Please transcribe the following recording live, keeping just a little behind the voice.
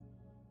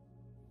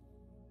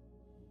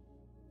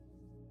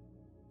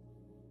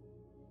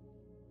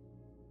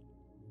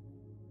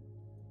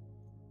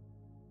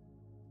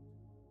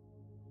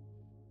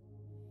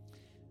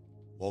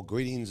Well,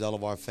 greetings, all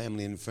of our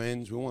family and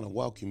friends. We want to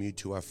welcome you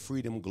to our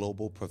Freedom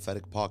Global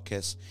Prophetic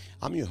Podcast.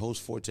 I'm your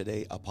host for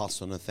today,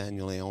 Apostle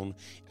Nathaniel Leon,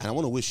 and I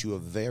want to wish you a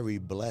very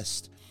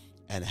blessed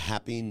and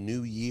happy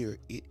new year.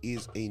 It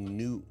is a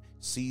new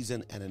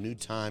season and a new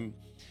time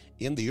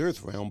in the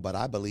earth realm, but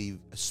I believe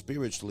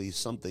spiritually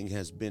something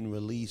has been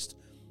released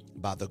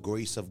by the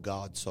grace of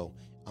God. So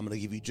I'm going to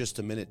give you just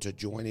a minute to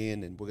join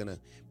in, and we're going to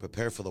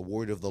prepare for the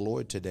word of the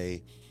Lord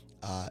today.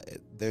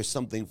 There's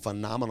something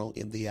phenomenal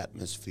in the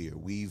atmosphere.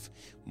 We've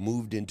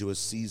moved into a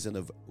season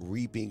of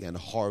reaping and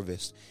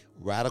harvest.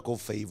 Radical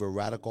favor,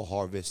 radical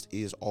harvest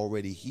is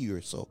already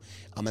here. So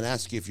I'm going to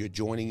ask you, if you're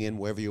joining in,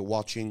 wherever you're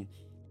watching,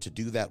 to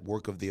do that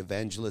work of the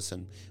evangelist.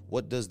 And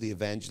what does the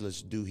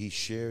evangelist do? He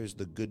shares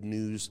the good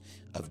news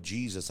of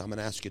Jesus. I'm going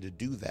to ask you to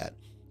do that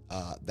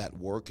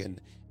work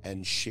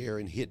and share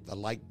and hit the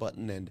like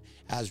button. And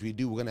as we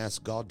do, we're going to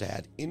ask God to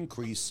add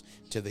increase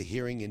to the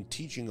hearing and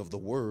teaching of the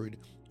word,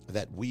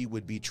 that we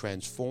would be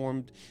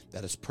transformed,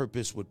 that his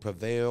purpose would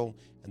prevail,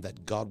 and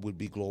that God would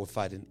be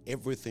glorified in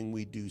everything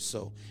we do.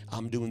 So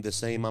I'm doing the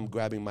same. I'm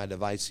grabbing my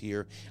device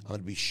here. I'm going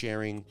to be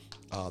sharing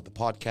the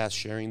podcast,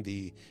 sharing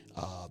the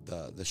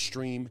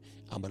stream.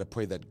 I'm going to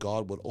pray that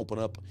God would open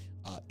up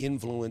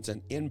influence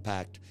and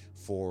impact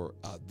for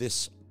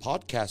this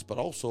podcast, but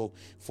also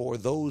for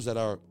those that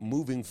are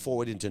moving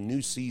forward into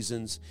new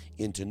seasons,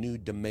 into new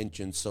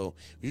dimensions. So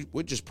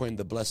we're just praying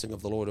the blessing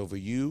of the Lord over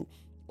you,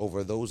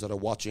 over those that are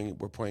watching.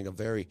 We're praying a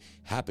very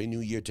happy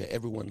new year to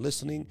everyone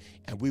listening,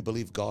 and we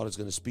believe God is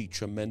going to speak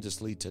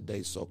tremendously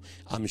today. So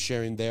I'm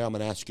sharing there. I'm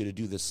going to ask you to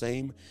do the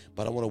same,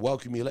 but I want to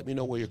welcome you. Let me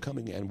know where you're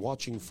coming and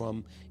watching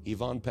from.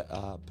 Yvonne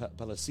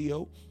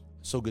Palacio,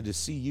 so good to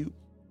see you.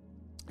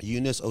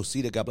 Eunice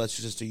Osita, God bless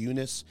you, Sister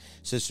Eunice.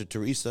 Sister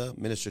Teresa,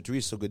 Minister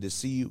Teresa, so good to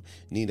see you.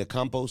 Nina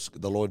Campos,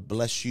 the Lord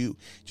bless you.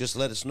 Just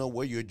let us know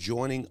where you're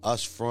joining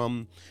us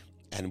from.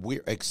 And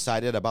we're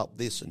excited about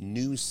this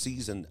new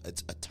season.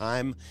 It's a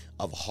time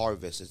of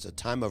harvest. It's a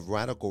time of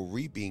radical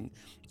reaping.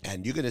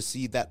 And you're going to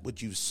see that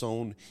what you've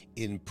sown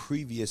in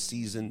previous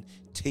season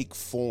take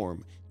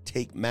form,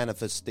 take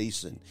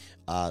manifestation.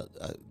 God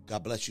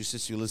bless you,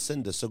 Sister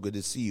Lucinda. So good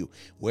to see you.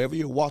 Wherever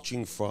you're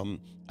watching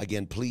from,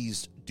 again,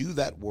 please do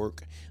that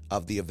work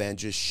of the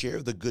evangelist.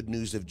 Share the good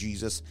news of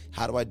Jesus.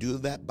 How do I do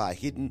that? By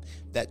hitting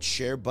that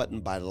share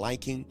button, by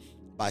liking,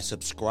 by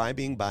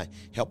subscribing, by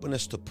helping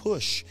us to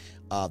push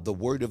the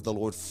word of the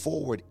Lord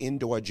forward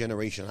into our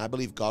generation. I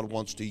believe God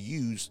wants to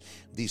use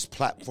these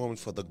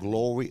platforms for the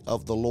glory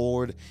of the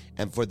Lord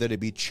and for there to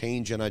be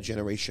change in our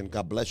generation.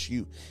 God bless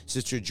you.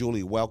 Sister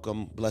Julie,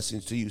 welcome.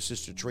 Blessings to you.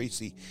 Sister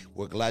Tracy,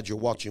 we're glad you're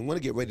watching. We want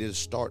to get ready to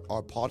start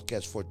our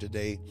podcast for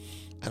today.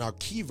 And our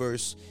key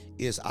verse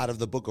is out of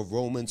the book of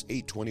Romans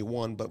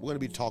 8:21, but we're going to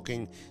be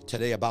talking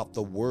today about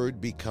the word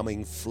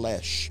becoming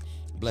flesh.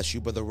 Bless you,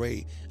 Brother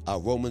Ray.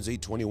 Romans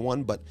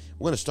 8:21, but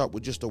we're going to start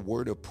with just a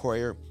word of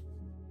prayer.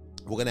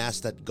 We're going to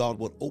ask that God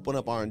would open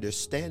up our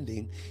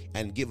understanding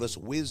and give us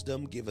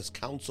wisdom, give us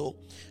counsel.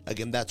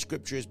 Again, that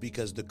scripture is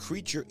because the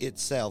creature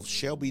itself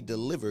shall be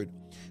delivered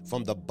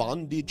from the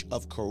bondage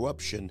of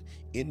corruption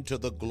into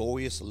the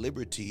glorious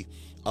liberty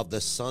of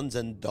the sons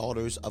and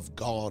daughters of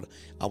God.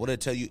 I want to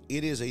tell you,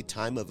 it is a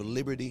time of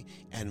liberty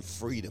and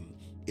freedom.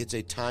 It's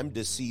a time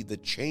to see the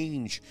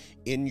change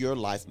in your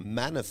life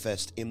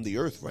manifest in the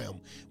earth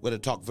realm. We're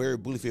going to talk very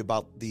briefly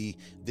about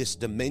this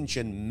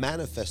dimension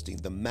manifesting,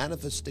 the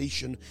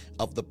manifestation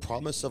of the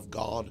promise of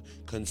God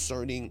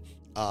concerning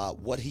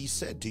what he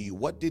said to you.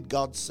 What did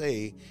God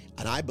say?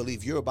 And I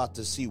believe you're about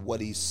to see what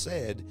he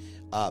said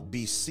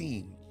be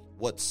seen.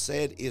 What's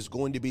said is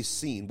going to be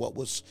seen. What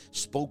was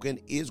spoken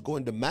is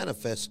going to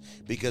manifest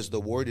because the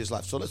word is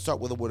life. So let's start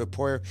with a word of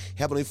prayer.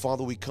 Heavenly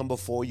Father, we come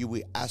before you.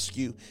 We ask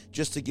you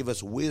just to give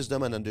us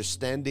wisdom and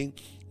understanding.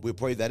 We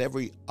pray that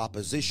every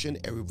opposition,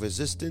 every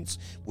resistance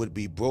would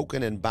be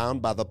broken and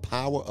bound by the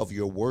power of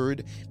your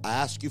word. I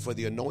ask you for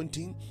the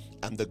anointing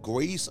and the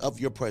grace of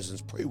your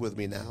presence. Pray with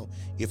me now,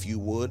 if you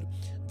would.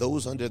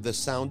 Those under the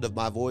sound of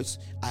my voice,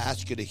 I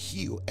ask you to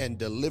heal and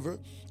deliver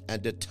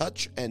and to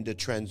touch and to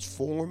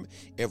transform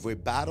every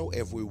battle,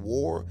 every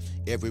war,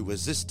 every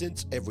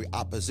resistance, every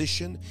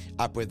opposition.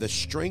 I pray the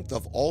strength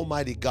of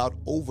Almighty God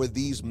over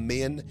these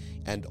men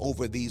and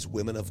over these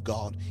women of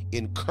God.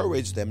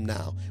 Encourage them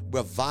now,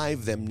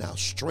 revive them now,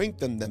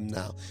 strengthen them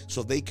now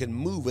so they can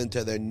move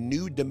into their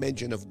new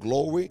dimension of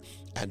glory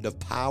and of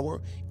power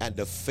and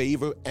of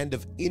favor and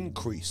of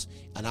increase.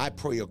 And I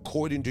pray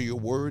according to your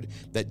word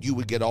that you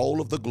would get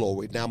all of the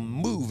glory. Now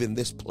move in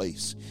this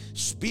place.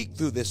 Speak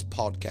through this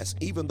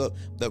podcast, even the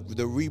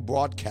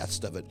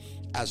rebroadcast of it.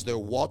 As they're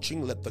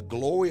watching, let the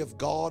glory of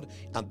God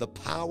and the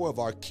power of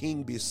our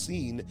King be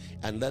seen,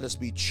 and let us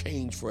be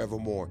changed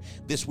forevermore.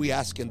 This we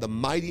ask in the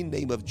mighty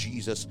name of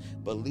Jesus,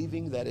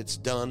 believing that it's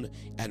done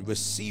and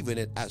receiving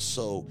it as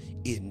so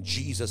in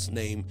Jesus'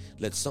 name.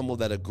 Let someone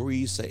that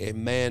agrees say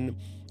amen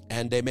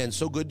and amen.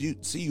 So good to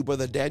see you,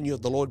 Brother Daniel.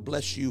 The Lord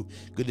bless you.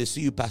 Good to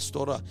see you,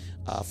 Pastora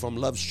from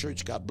Love's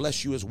Church. God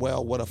bless you as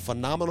well. What a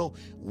phenomenal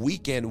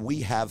weekend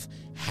we have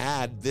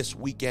had this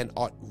weekend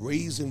at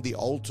Raising the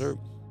Altar.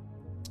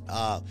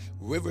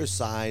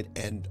 Riverside,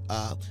 and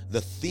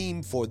the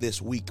theme for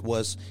this week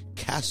was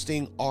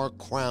casting our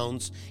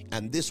crowns,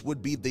 and this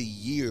would be the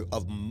year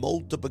of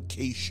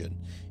multiplication.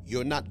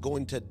 You're not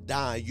going to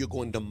die, you're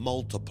going to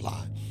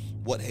multiply.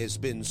 What has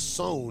been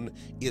sown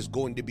is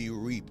going to be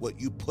reaped. What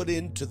you put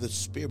into the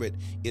Spirit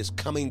is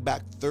coming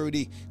back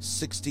 30,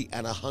 60,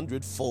 and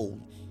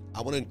 100-fold.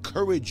 I want to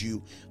encourage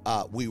you.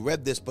 We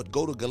read this, but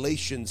go to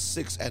Galatians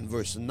 6 and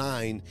verse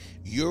 9.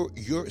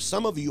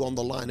 Some of you on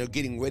the line are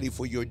getting ready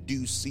for your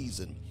due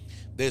season.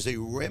 There's a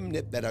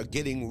remnant that are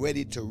getting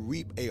ready to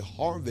reap a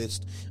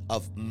harvest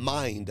of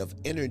mind, of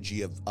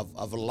energy,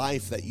 of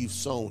life that you've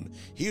sown.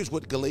 Here's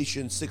what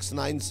Galatians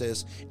 6:9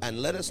 says,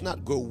 and let us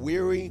not grow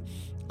weary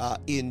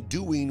in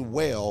doing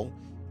well,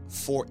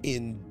 for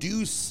in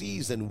due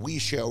season we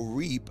shall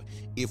reap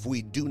if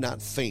we do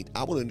not faint.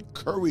 I want to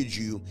encourage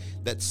you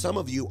that some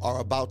of you are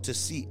about to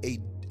see a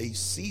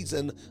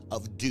season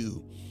of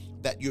dew,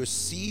 that your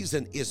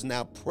season is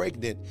now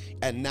pregnant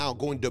and now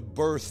going to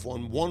birth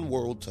from one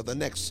world to the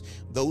next.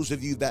 Those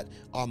of you that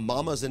are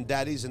mamas and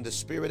daddies in the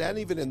spirit and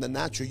even in the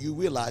natural, you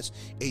realize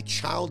a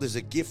child is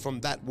a gift from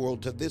that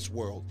world to this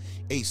world.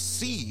 A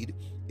seed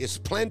is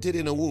planted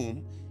in a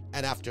womb,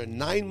 and after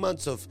 9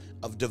 months of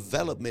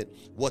development,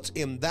 what's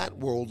in that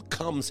world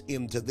comes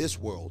into this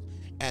world.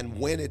 And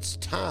when it's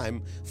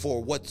time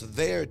for what's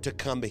there to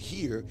come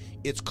here,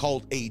 it's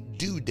called a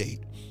due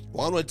date.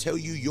 Well, I'm going to tell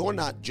you, you're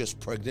not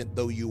just pregnant,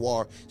 though you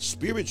are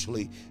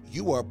spiritually.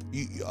 You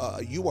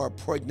are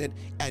pregnant,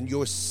 and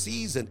your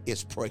season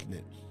is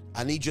pregnant.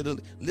 I need you to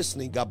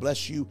listening. God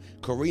bless you.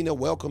 Karina,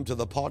 welcome to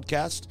the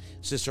podcast.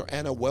 Sister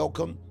Anna,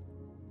 welcome.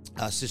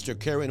 Sister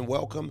Karen,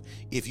 welcome.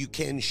 If you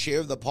can,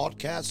 share the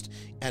podcast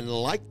and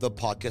like the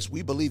podcast.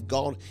 We believe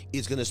God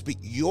is going to speak.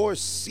 Your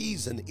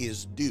season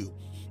is due.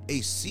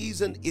 A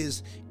season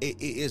is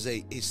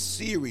a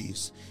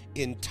series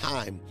in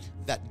time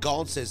that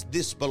God says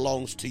this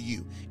belongs to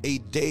you. A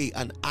day,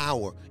 an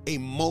hour, a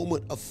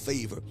moment of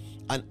favor,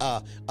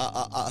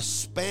 a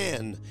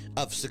span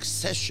of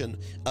succession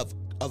of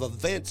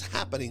events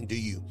happening to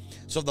you.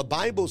 So the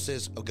Bible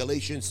says,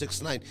 Galatians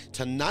 6:9,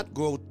 to not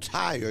grow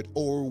tired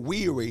or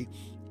weary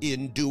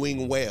in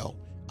doing well.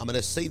 I'm going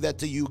to say that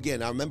to you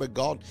again. I remember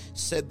God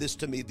said this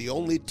to me. The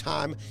only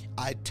time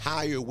I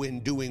tire when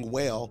doing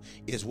well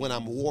is when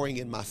I'm warring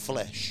in my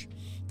flesh.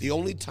 The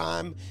only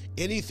time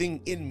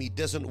anything in me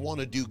doesn't want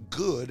to do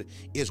good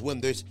is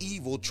when there's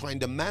evil trying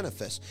to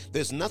manifest.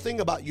 There's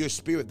nothing about your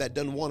spirit that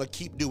doesn't want to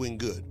keep doing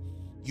good.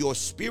 Your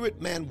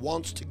spirit man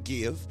wants to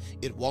give,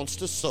 it wants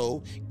to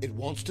sow, it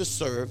wants to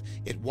serve,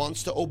 it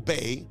wants to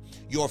obey.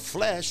 Your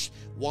flesh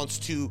wants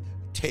to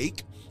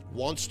take,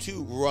 wants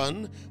to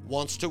run,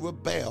 wants to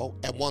rebel,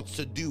 and wants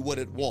to do what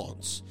it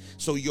wants.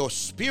 So your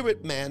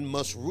spirit man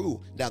must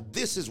rule. Now,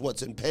 this is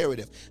what's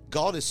imperative.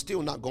 God is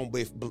still not going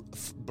to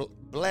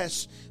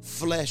bless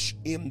flesh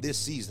in this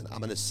season. I'm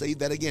going to say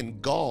that again.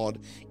 God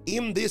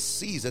in this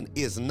season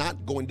is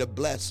not going to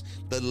bless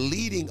the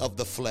leading of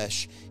the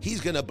flesh.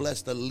 He's going to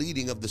bless the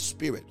leading of the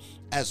Spirit.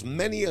 As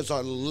many as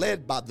are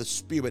led by the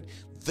Spirit,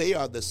 they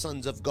are the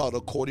sons of God,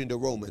 according to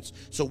Romans.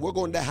 So we're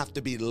going to have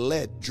to be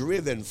led,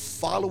 driven,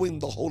 following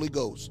the Holy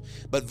Ghost.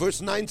 But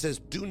verse 9 says,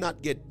 do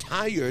not get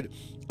tired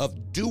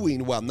of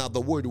doing well. Now,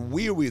 the word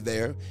weary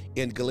there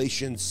in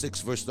Galatians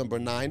 6, verse number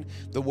 9,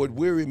 the word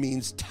weary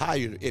means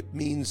tired. It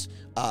means,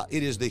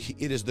 it is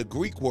the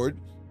Greek word,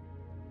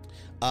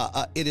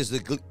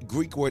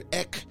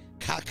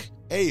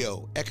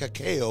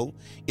 ekakeo.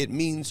 It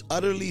means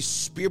utterly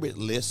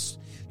spiritless,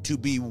 to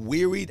be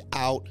wearied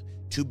out,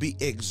 to be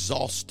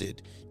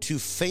exhausted, to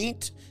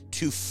faint,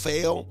 to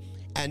fail,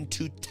 and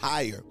to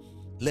tire.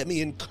 Let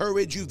me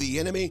encourage you, the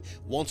enemy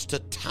wants to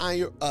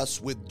tire us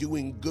with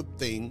doing good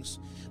things,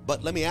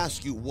 but let me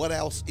ask you, what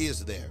else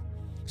is there?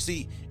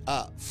 See,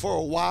 for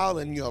a while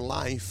in your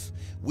life,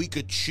 we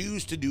could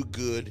choose to do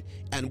good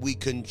and we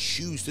can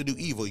choose to do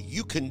evil.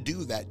 You can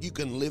do that. You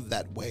can live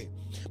that way.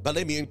 But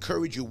let me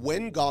encourage you,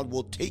 when God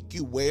will take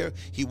you where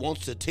he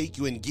wants to take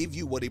you and give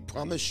you what he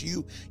promised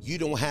you, you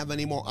don't have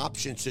any more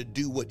options to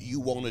do what you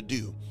want to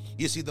do.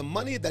 You see, the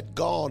money that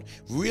God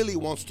really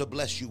wants to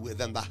bless you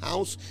with, and the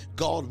house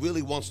God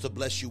really wants to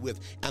bless you with,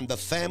 and the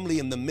family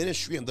and the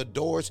ministry and the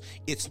doors,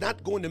 it's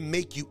not going to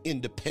make you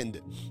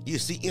independent. You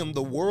see, in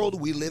the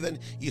world we live in,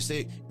 you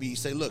say,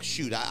 look,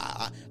 shoot,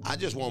 I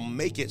just want to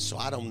make it so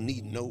I don't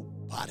need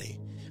nobody.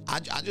 I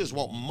just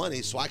want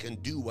money so I can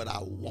do what I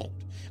want.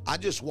 I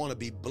just want to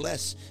be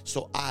blessed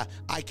so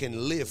I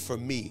can live for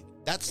me.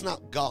 That's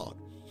not God.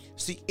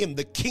 See, in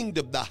the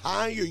kingdom, the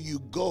higher you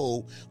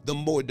go, the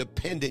more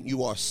dependent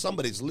you are.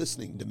 Somebody's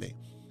listening to me.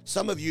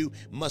 Some of you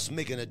must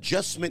make an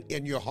adjustment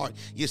in your heart.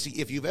 You see,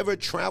 if you've ever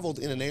traveled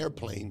in an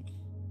airplane,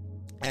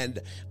 and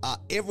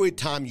every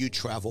time you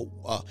travel,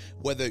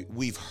 whether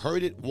we've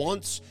heard it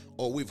once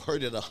or we've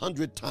heard it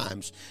 100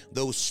 times.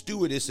 Those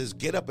stewardesses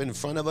get up in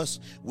front of us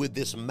with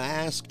this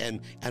mask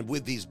and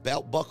with these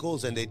belt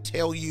buckles, and they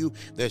tell you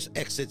there's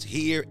exits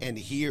here and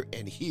here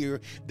and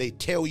here. They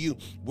tell you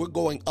we're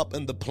going up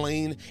in the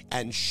plane,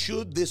 and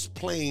should this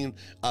plane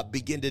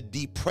begin to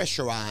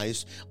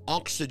depressurize,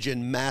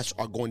 oxygen masks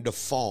are going to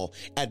fall.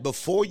 And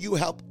before you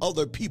help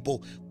other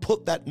people,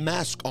 put that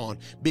mask on,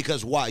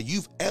 because why?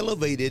 You've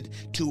elevated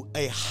to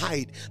a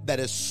height that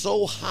is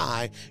so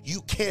high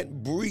you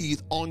can't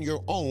breathe on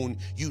your own.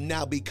 You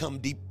now become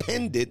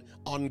dependent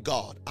on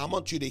God. I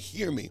want you to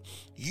hear me.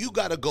 You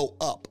got to go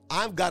up.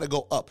 I've got to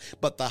go up.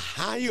 But the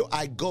higher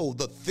I go,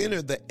 the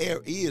thinner the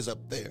air is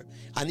up there.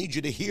 I need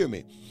you to hear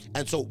me.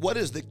 And so what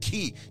is the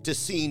key to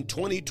seeing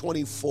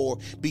 2024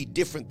 be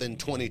different than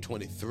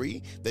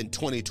 2023, than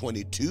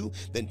 2022,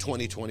 than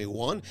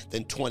 2021,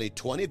 than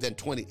 2020, than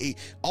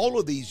 28? All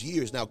of these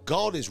years. Now,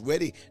 God is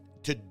ready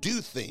to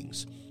do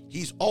things.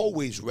 He's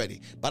always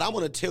ready. But I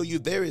want to tell you,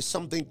 there is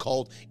something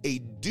called a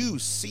due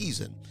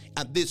season.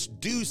 And this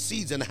due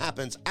season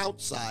happens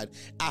outside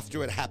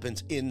after it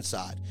happens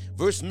inside.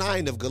 Verse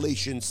 9 of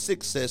Galatians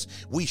 6 says,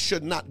 we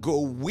should not grow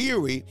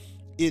weary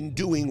in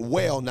doing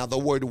well. Now, the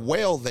word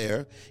well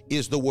there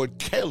is the word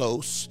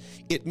kalos.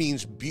 It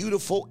means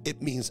beautiful.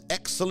 It means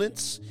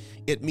excellence.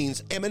 It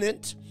means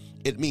eminent.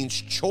 It means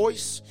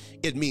choice.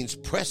 It means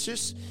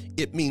precious.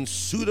 It means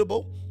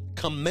suitable,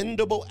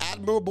 commendable,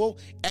 admirable,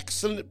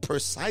 excellent,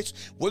 precise.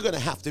 We're going to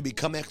have to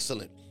become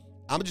excellent.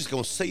 I'm just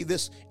going to say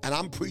this, and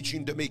I'm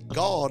preaching to me.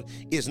 God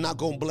is not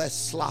going to bless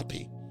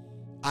sloppy.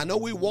 I know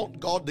we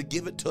want God to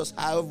give it to us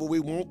however we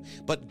want,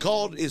 but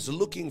God is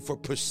looking for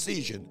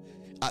precision.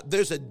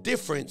 There's a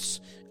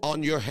difference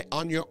on your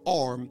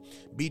arm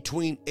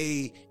between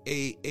a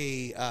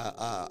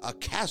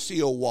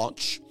Casio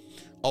watch,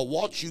 a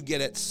watch you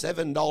get at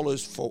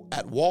 $7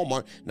 at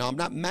Walmart. Now, I'm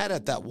not mad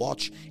at that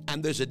watch,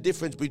 and there's a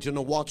difference between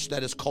a watch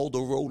that is called a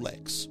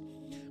Rolex.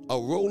 A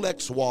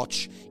Rolex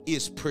watch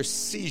is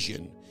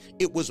precision.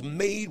 It was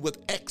made with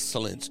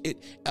excellence.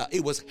 It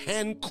was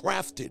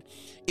handcrafted.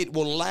 It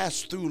will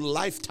last through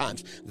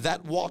lifetimes.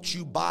 That watch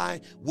you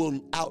buy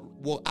will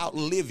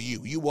outlive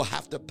you. You will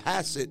have to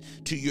pass it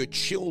to your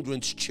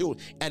children's children.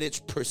 And it's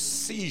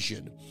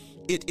precision.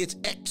 It's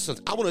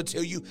excellence. I want to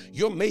tell you,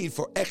 you're made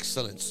for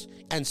excellence.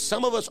 And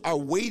some of us are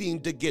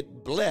waiting to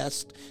get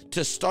blessed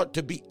to start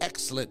to be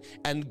excellent.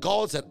 And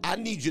God said, I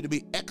need you to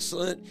be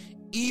excellent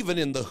even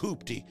in the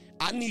hoopty.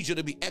 I need you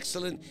to be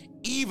excellent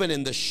even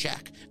in the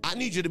shack. I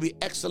need you to be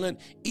excellent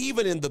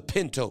even in the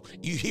Pinto.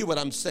 You hear what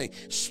I'm saying?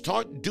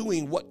 Start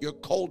doing what you're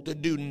called to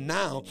do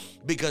now,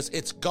 because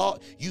it's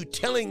God. You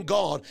telling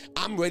God,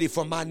 I'm ready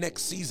for my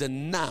next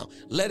season now.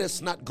 Let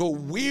us not go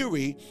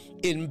weary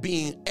in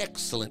being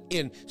excellent,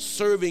 in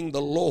serving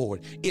the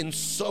Lord, in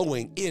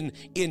sowing,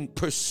 in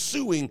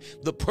pursuing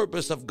the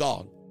purpose of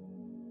God,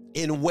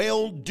 in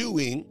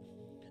well-doing.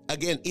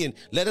 Again,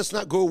 let us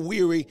not grow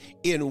weary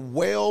in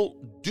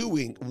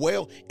well-doing,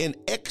 in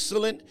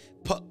excellent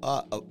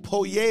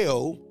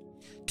poieo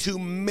to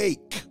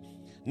make.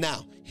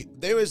 Now,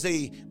 there is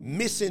a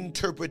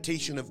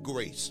misinterpretation of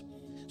grace,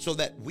 so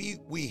that we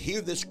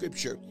hear the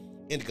scripture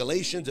in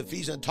Galatians,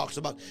 Ephesians, talks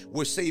about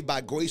we're saved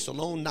by grace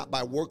alone, not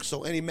by works, so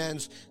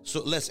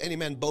lest any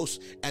man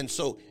boast. And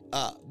so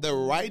they're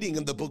writing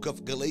in the book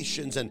of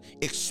Galatians and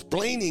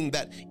explaining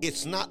that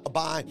it's not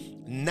by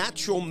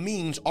natural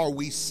means are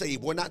we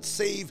saved. We're not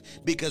saved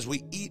because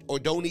we eat or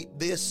don't eat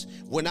this.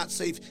 We're not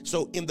saved.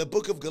 So in the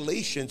book of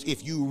Galatians,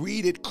 if you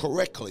read it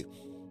correctly,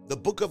 the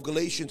book of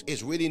Galatians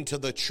is written to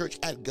the church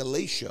at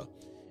Galatia.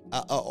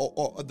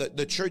 Or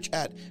the church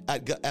at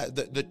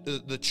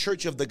the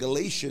church of the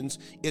Galatians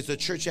is the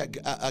church at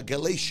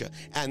Galatia,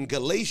 and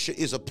Galatia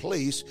is a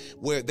place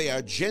where they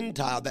are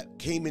Gentile that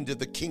came into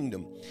the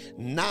kingdom.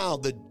 Now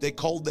they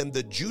called them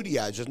the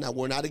Judaizers. Now,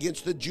 we're not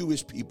against the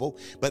Jewish people,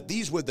 but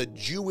these were the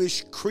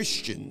Jewish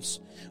Christians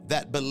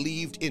that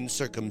believed in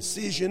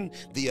circumcision,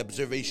 the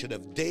observation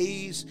of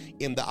days,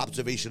 in the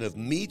observation of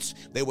meats.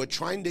 They were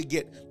trying to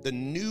get the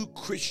new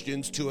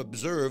Christians to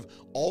observe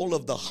all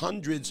of the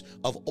hundreds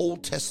of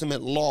Old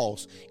Testament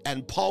laws.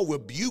 And Paul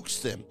rebukes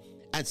them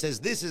and says,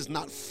 this is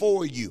not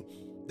for you.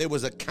 There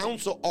was a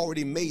counsel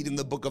already made in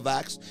the book of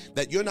Acts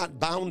that you're not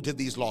bound to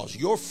these laws.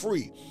 You're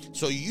free.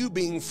 So you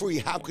being free,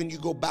 how can you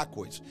go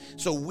backwards?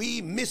 So we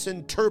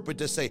misinterpret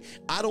to say,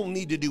 I don't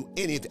need to do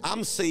anything.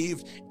 I'm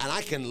saved and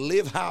I can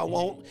live how I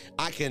want.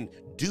 I can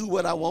do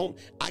what I want.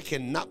 I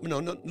cannot, no,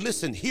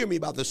 listen, hear me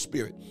about the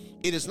Spirit.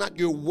 It is not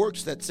your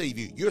works that save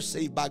you. You're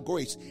saved by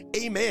grace.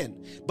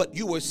 Amen. But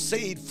you were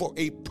saved for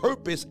a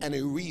purpose and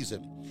a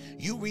reason.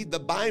 You read the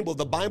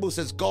Bible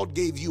says God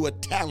gave you a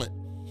talent.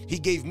 He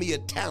gave me a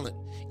talent.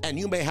 And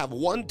you may have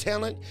one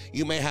talent,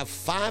 you may have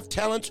 5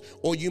 talents,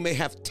 or you may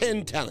have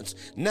 10 talents.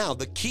 Now,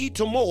 the key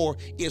to more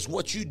is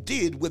what you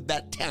did with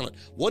that talent.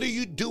 What are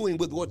you doing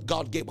with what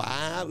God gave?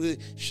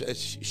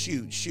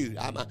 Shoot.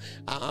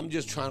 I'm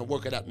just trying to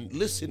work it out.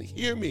 Listen,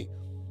 hear me.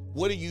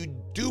 What are you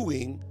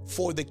doing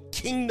for the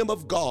kingdom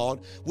of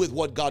God with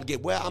what God gave?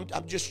 Well,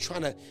 I'm just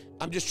trying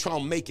to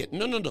make it.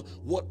 No.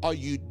 What are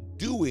you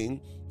doing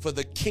for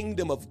the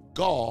kingdom of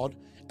God,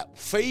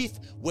 faith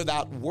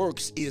without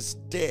works is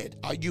dead.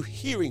 Are you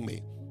hearing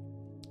me?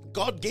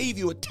 God gave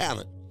you a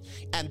talent,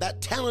 and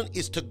that talent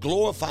is to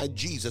glorify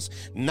Jesus,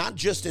 not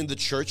just in the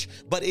church,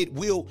 but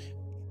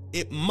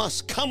it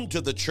must come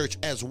to the church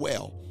as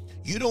well.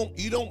 You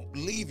don't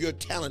leave your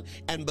talent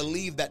and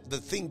believe that the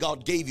thing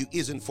God gave you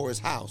isn't for his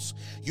house.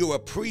 You're a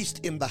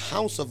priest in the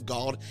house of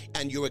God,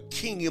 and you're a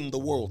king in the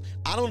world.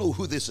 I don't know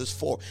who this is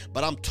for,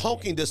 but I'm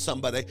talking to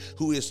somebody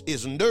who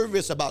is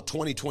nervous about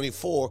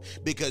 2024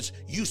 because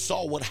you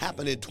saw what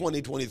happened in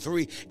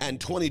 2023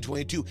 and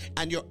 2022,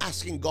 and you're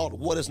asking God,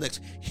 what is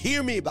next?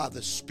 Hear me by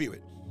the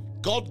Spirit.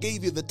 God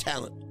gave you the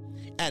talent.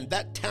 And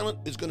that talent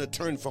is going to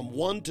turn from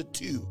 1 to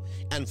 2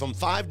 and from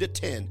 5 to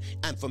 10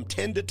 and from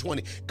 10 to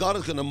 20. God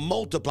is going to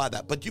multiply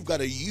that, but you've got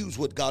to use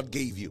what God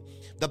gave you.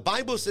 The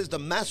Bible says the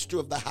master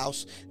of the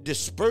house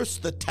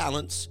dispersed the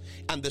talents,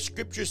 and the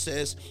scripture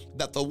says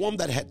that the one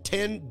that had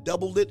 10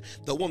 doubled it,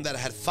 the one that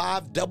had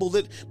 5 doubled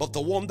it, but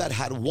the one that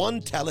had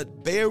 1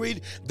 talent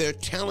buried their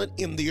talent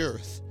in the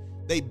earth.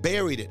 They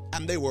buried it,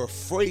 and they were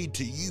afraid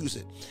to use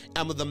it.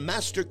 And when the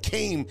master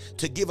came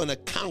to give an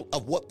account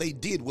of what they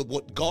did with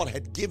what God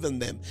had given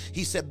them,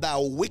 he said,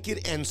 "Thou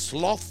wicked and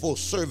slothful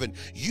servant,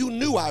 you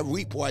knew I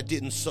reap where I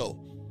didn't sow."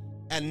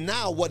 And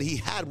now what he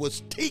had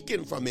was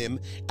taken from him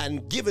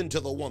and given to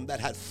the one that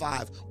had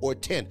 5 or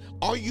 10.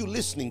 Are you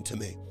listening to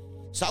me?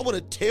 So I want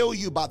to tell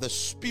you by the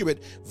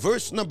Spirit,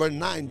 verse number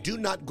 9, do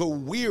not grow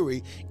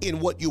weary in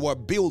what you are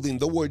building.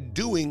 The word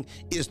doing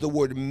is the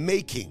word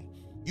making.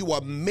 You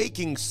are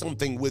making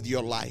something with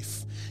your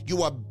life.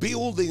 You are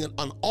building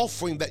an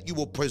offering that you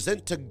will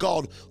present to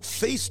God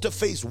face to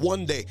face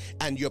one day,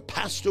 and your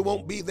pastor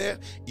won't be there,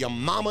 your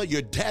mama,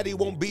 your daddy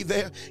won't be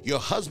there, your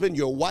husband,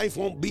 your wife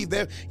won't be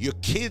there, your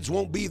kids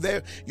won't be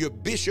there, your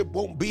bishop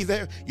won't be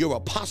there, your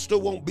apostle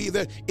won't be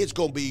there. It's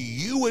going to be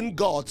you and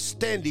God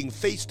standing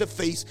face to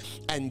face,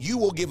 and you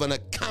will give an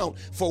account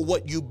for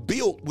what you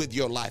built with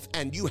your life,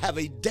 and you have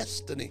a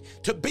destiny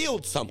to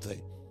build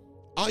something.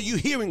 Are you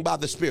hearing by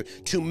the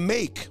Spirit? To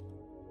make,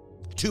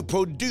 to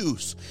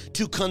produce,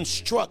 to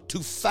construct,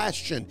 to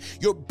fashion.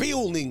 You're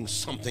building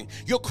something.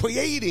 You're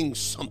creating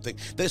something.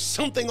 There's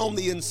something on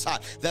the inside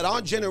that our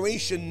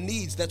generation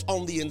needs that's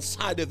on the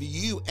inside of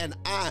you and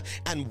I,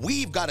 and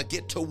we've got to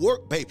get to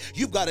work, babe.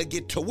 You've got to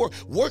get to work,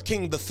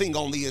 working the thing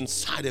on the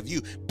inside of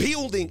you,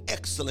 building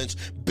excellence,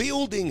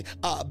 building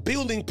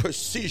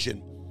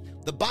precision.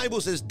 The Bible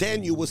says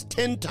Daniel was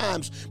 10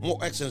 times more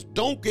excellent.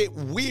 Don't get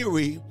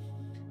weary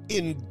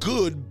in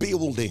good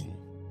building,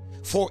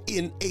 for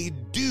in a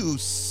due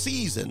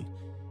season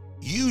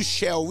you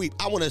shall reap.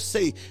 I want to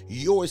say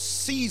your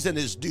season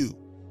is due.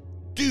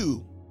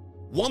 Due,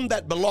 one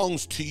that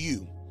belongs to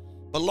you,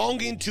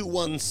 belonging to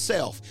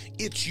oneself.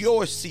 It's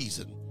your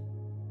season.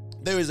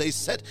 There is a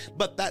set,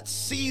 but that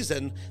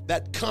season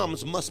that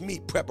comes must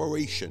meet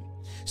preparation.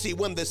 See,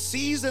 when the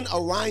season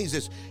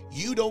arises,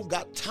 you don't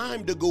got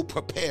time to go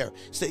prepare.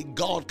 Say,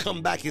 God,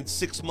 come back in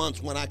 6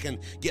 months when I can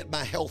get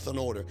my health in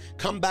order.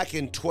 Come back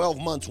in 12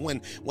 months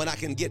when I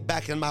can get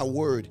back in my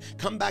word.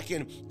 Come back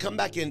in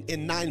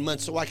 9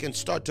 months so I can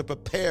start to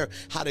prepare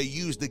how to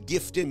use the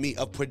gift in me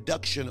of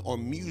production or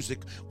music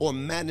or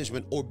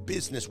management or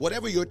business.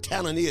 Whatever your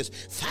talent is,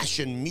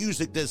 fashion,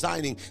 music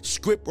designing,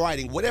 script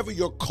writing, whatever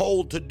you're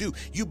called to do,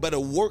 you better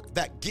work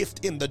that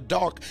gift in the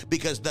dark,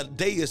 because the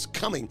day is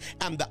coming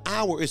and the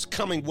hour is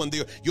coming when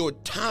your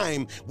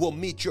time will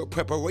meet your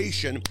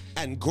preparation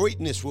and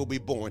greatness will be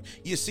born.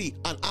 You see,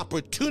 an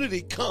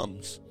opportunity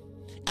comes.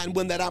 And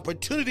when that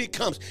opportunity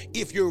comes,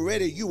 if you're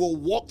ready, you will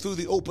walk through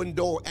the open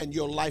door and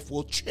your life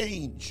will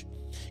change.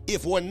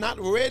 If we're not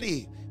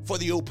ready for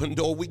the open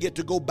door, we get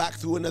to go back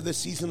through another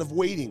season of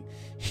waiting.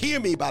 Hear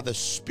me by the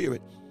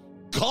Spirit.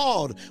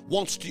 God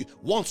wants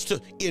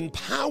to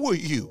empower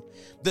you.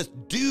 The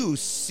due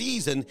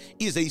season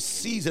is a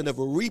season of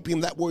reaping.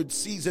 That word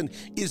season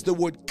is the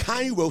word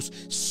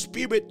kairos,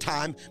 spirit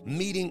time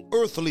meeting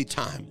earthly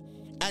time.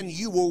 And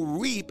you will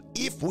reap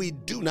if we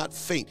do not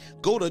faint.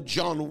 Go to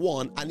John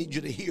 1. I need you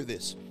to hear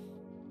this.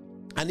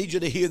 I need you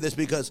to hear this,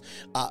 because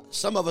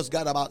some of us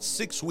got about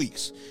 6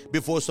 weeks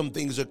before some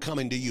things are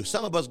coming to you.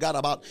 Some of us got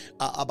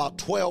about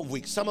 12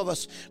 weeks. Some of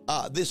us,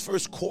 this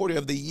first quarter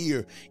of the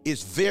year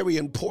is very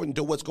important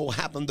to what's going to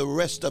happen the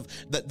rest of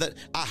the.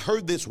 I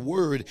heard this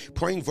word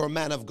praying for a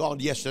man of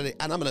God yesterday,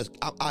 and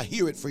I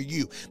hear it for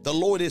you. The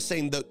Lord is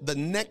saying the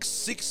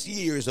next 6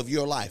 years of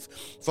your life,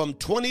 from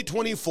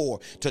 2024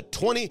 to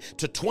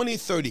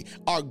 2030,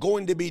 are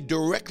going to be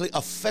directly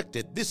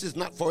affected. This is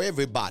not for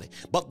everybody,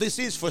 but this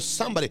is for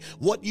somebody.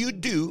 What you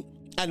do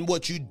and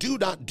what you do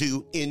not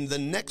do in the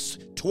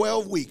next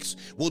 12 weeks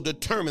will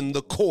determine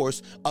the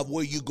course of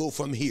where you go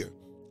from here.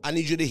 I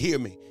need you to hear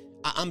me.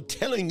 I'm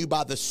telling you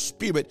by the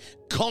Spirit,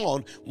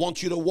 God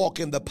wants you to walk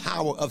in the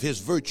power of his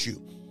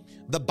virtue.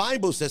 The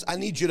Bible says, I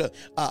need you to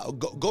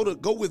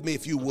go with me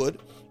if you would.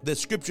 The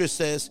scripture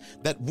says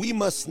that we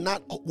must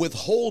not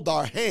withhold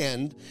our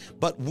hand,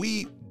 but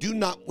we do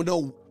not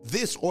know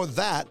this or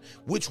that,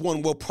 which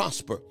one will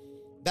prosper.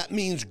 That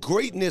means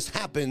greatness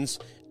happens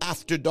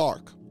after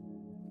dark.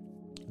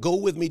 Go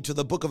with me to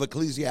the book of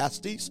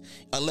Ecclesiastes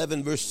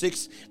 11 verse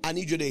 6. I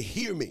need you to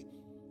hear me.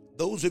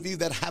 Those of you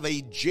that have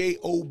a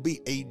job,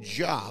 a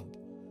job,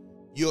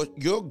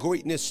 your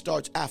greatness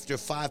starts after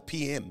 5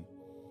 p.m.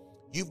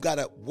 You've got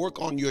to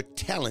work on your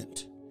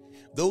talent.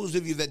 Those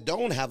of you that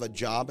don't have a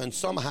job and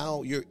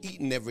somehow you're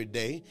eating every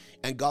day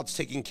and God's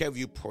taking care of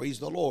you, praise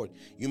the Lord.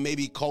 You may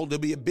be called to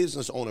be a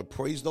business owner,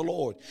 praise the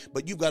Lord.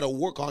 But you've got to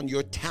work on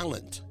your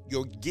talent,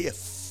 your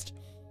gift.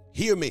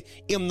 Hear me.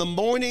 In the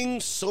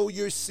morning, sow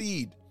your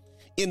seed.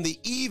 In the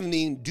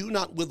evening, do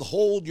not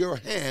withhold your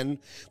hand,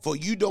 for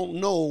you don't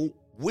know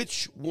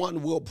which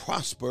one will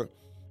prosper,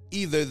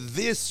 either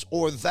this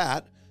or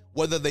that,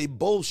 whether they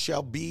both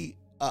shall be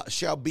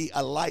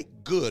alike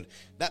good.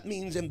 That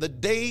means in the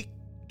day,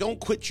 don't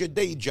quit your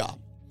day job.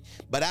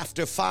 But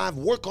after 5,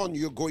 work on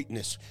your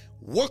greatness.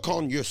 Work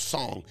on your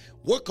song.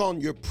 Work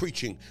on your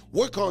preaching.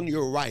 Work on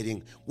your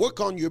writing. Work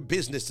on your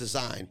business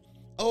design.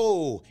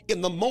 Oh,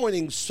 in the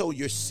morning, sow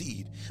your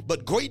seed.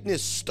 But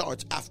greatness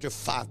starts after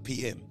 5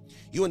 p.m.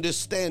 You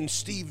understand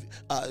Steve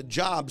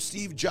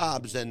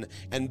Jobs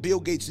and Bill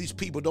Gates, these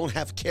people don't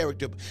have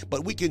character,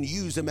 but we can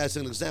use them as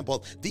an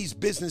example. These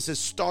businesses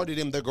started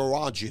in their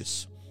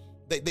garages.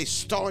 They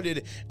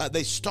started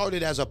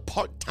as a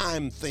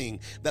part-time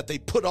thing that they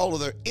put all of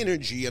their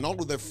energy and all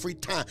of their free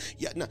time.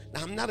 Yeah, now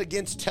I'm not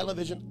against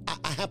television.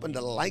 I happen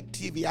to like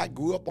TV. I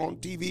grew up on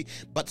TV,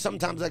 but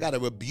sometimes I got to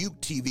rebuke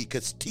TV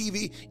because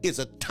TV is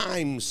a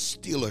time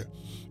stealer.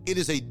 It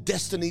is a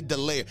destiny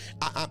delayer.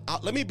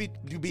 Let me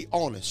be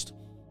honest.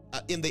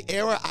 In the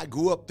era I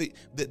grew up, the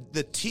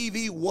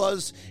TV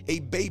was a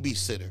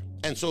babysitter.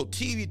 And so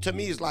TV to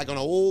me is like an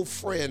old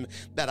friend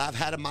that I've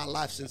had in my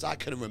life since I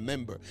can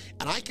remember.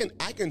 And I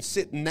can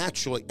sit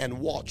naturally and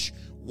watch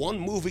one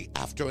movie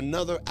after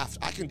another.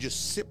 I can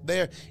just sit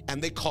there,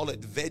 and they call it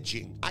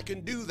vegging. I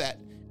can do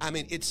that. I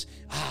mean,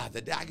 I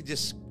could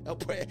just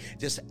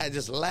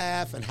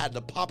laugh and have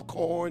the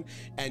popcorn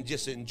and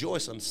just enjoy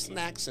some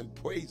snacks and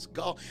praise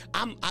God.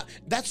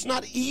 That's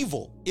not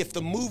evil if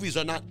the movies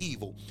are not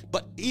evil.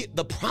 But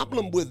the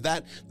problem with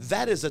that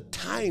is a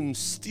time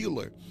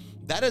stealer.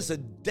 That is a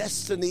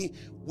destiny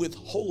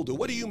withholder.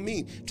 What do you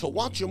mean? To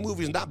watch a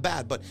movie is not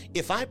bad, but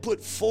if I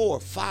put 4,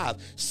 5,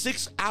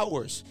 6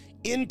 hours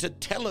into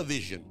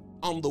television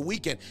on the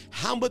weekend,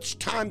 how much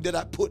time did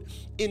I put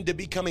into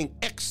becoming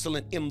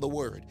excellent in the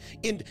word?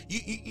 And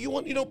you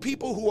want,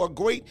 people who are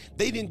great,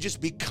 they didn't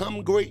just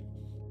become great.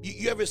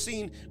 You ever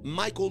seen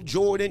Michael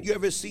Jordan? You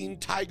ever seen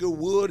Tiger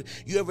Woods?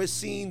 You ever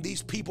seen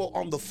these people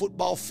on the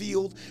football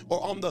field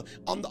or on the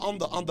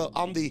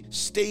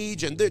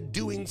stage, and they're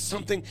doing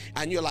something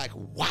and you're like,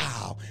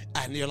 wow,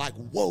 and you're like,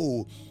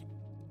 whoa,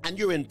 and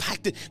you're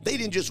impacted? They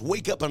didn't just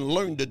wake up and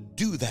learn to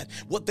do that.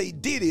 What they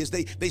did is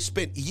they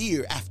spent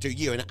year after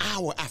year and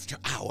hour after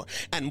hour.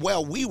 And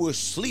while we were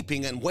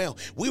sleeping and while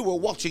we were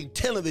watching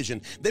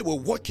television, they were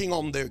working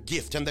on their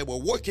gift and they were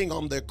working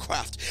on their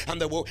craft. And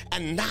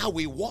now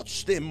we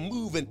watch them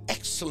move in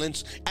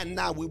excellence, and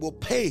now we will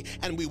pay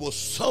and we will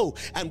sow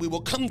and we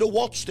will come to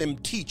watch them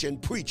teach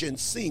and preach and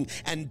sing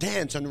and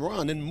dance and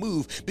run and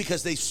move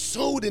because they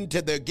sowed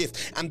into their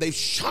gift and they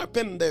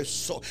sharpened their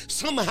soul.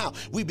 Somehow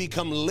we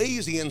become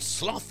lazy and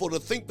slothful to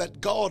think that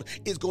God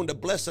is going to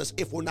bless us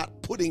if we're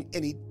not putting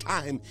any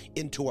time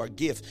into our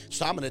gift.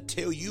 So I'm going to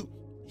tell you,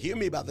 hear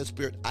me about the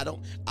Spirit.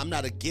 I'm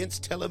not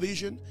against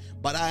television,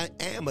 but I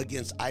am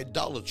against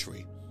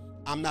idolatry.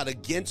 I'm not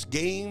against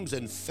games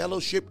and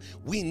fellowship.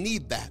 We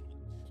need that,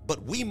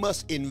 but we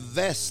must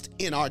invest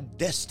in our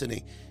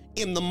destiny.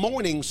 In the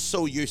morning,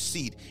 sow your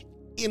seed.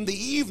 In the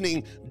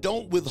evening,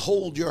 don't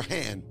withhold your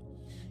hand.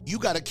 You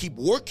got to keep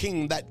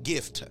working that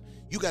gift.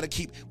 You got to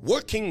keep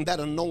working that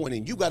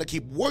anointing. You got to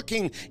keep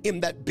working in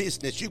that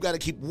business. You got to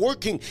keep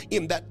working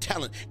in that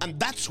talent. And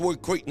that's where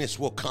greatness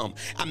will come.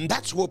 And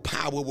that's where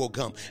power will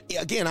come.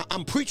 Again,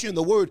 I'm preaching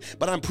the word,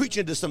 but I'm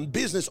preaching to some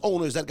business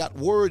owners that got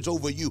words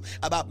over you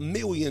about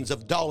millions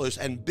of dollars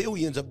and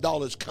billions of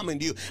dollars coming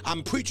to you.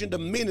 I'm preaching to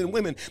men and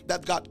women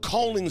that got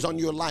callings on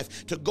your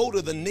life to go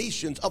to the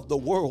nations of the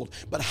world.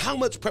 But how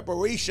much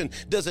preparation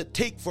does it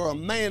take for a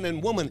man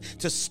and woman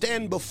to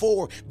stand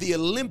before the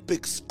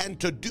Olympics and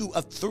to do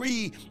a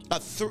 30-second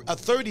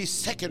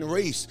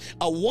race,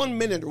 a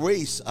 1-minute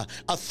race, a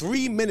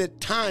 3-minute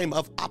time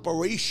of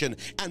operation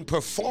and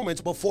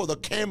performance before the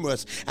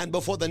cameras and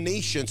before the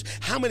nations?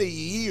 How many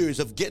years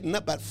of getting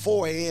up at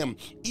 4 a.m.,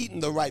 eating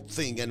the right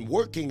thing and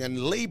working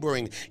and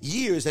laboring,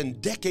 years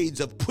and decades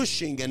of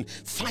pushing and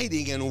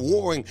fighting and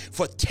warring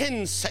for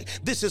 10 seconds?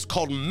 This is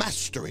called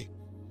mastery.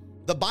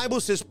 The Bible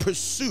says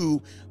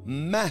pursue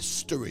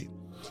mastery.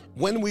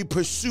 When we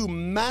pursue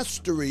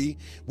mastery,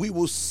 we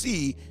will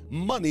see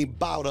money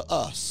bow to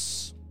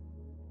us.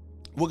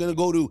 We're going to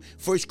go to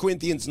 1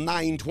 Corinthians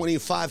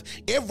 9:25.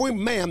 Every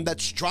man that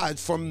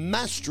strives for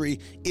mastery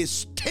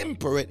is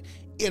temperate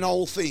in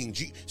all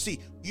things.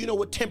 You know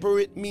what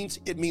temperate means?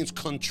 It means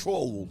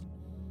control.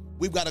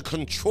 We've got to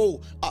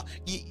control.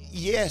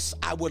 Yes,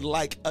 I would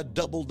like a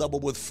double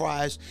with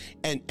fries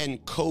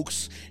and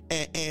Cokes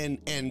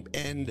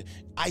and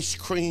ice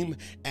cream.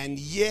 And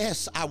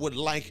yes, I would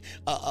like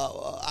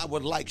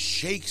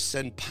shakes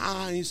and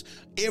pies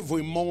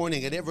every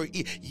morning and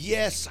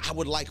yes, I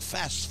would like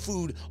fast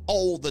food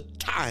all the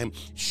time.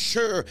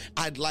 Sure,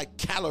 I'd like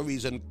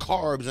calories and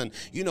carbs, and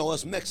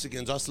us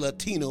Mexicans, us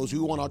Latinos, we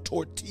want our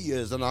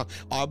tortillas and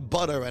our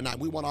butter, and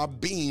we want our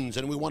beans,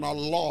 and we want our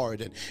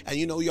lard, and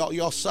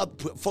y'all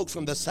folks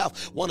from the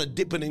South want to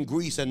dip it in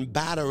grease and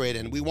batter it,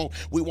 and we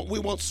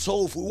want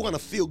soul food. We want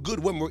to feel good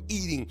when we're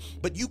eating,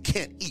 but you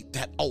can't eat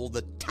that all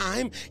the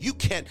time. You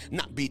can't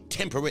not be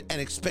temperate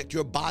and expect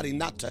your body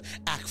not to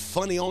act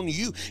funny on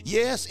you.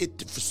 Yes,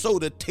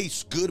 soda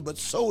tastes good, but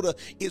soda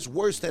is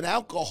worse than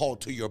alcohol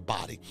to your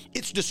body.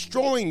 It's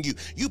destroying you.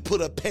 You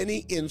put a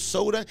penny in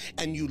soda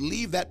and you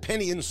leave that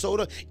penny in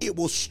soda, it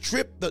will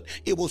strip the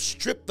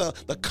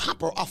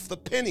copper off the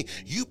penny.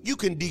 You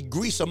can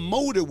degrease a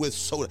motor with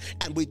soda,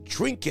 and we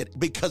drink it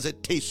because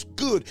it tastes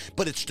good,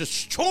 but it's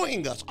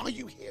destroying us. Are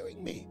you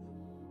hearing me?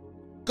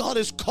 God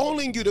is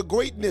calling you to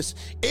greatness.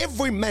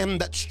 Every man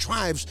that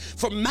strives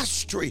for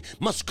mastery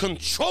must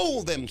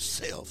control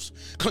themselves.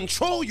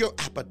 Control your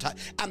appetite.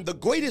 And the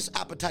greatest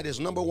appetite is,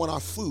 number one,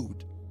 our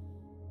food.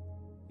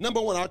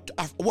 Number one,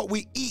 what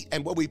we eat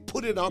and what we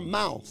put in our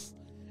mouth.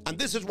 And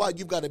this is why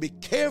you've got to be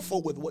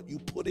careful with what you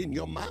put in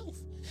your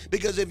mouth.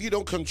 Because if you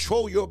don't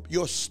control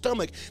your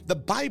stomach, the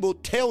Bible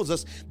tells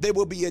us there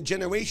will be a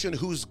generation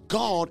whose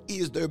God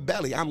is their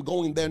belly. I'm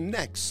going there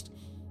next.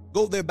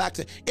 Go there back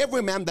to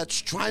every man that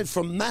strives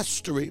for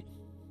mastery,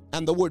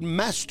 and the word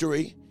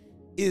mastery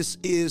is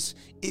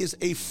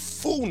a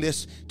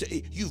fullness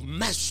to, you've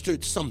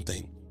mastered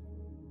something.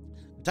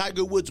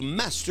 Tiger Woods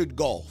mastered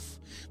golf.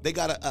 They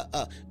got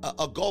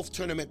a golf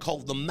tournament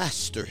called the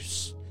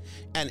Masters.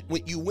 And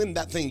when you win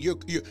that thing,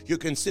 you're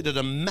considered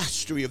a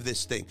mastery of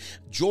this thing.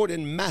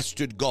 Jordan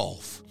mastered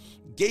golf.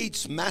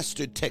 Gates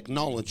mastered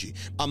technology,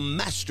 a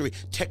mastery.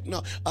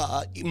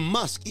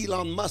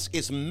 Elon Musk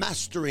is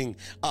mastering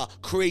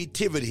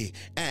creativity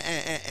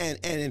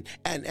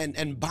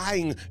and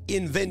buying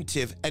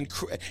inventive and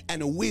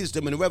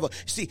wisdom and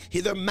revelation. See,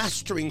 they're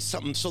mastering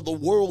something, so the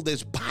world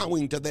is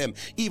bowing to them,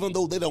 even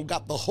though they don't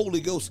got the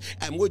Holy Ghost,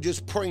 and we're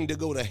just praying to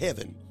go to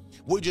heaven.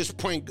 We're just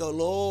praying, go,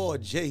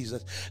 Lord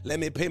Jesus, let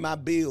me pay my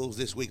bills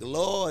this week.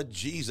 Lord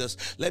Jesus,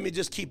 let me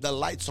just keep the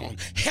lights on.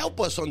 Help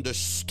us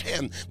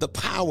understand the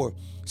power.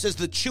 It says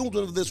the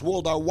children of this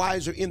world are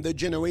wiser in their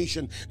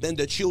generation than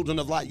the children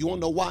of light. You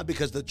want to know why?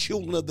 Because the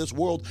children of this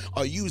world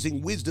are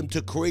using wisdom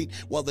to create,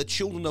 while the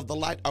children of the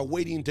light are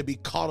waiting to be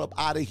caught up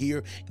out of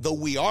here. Though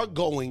we are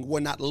going,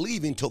 we're not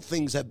leaving till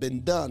things have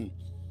been done.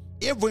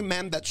 Every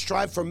man that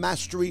strives for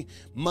mastery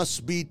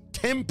must be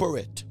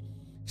temperate,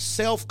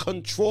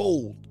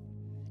 self-controlled,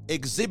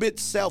 exhibit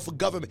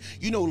self-government.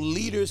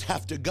 Leaders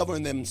have to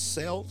govern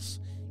themselves.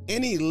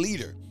 Any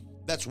leader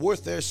that's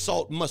worth their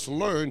salt must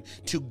learn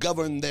to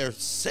govern their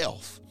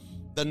self.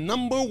 The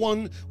number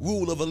one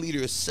rule of a leader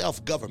is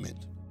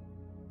self-government.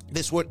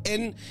 This word,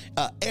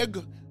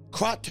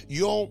 krat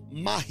yo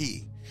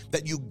mahi,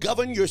 that you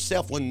govern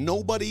yourself when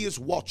nobody is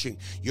watching.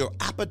 Your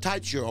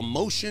appetites, your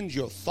emotions,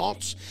 your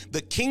thoughts.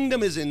 The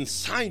kingdom is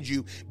inside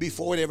you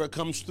before it ever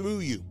comes through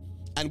you.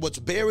 And what's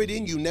buried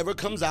in you never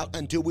comes out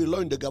until we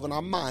learn to govern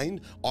our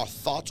mind, our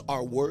thoughts,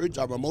 our words,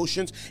 our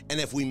emotions.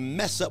 And if we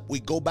mess up, we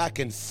go back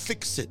and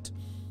fix it.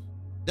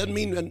 Doesn't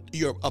mean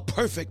you're a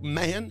perfect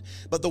man,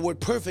 but the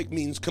word perfect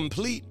means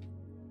complete.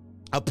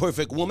 A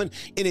perfect woman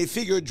in a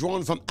figure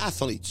drawn from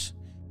athletes.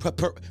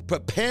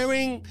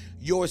 Preparing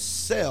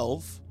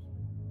yourself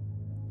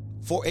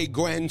for a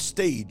grand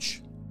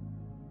stage.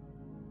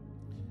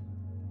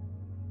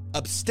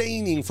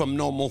 Abstaining from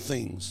normal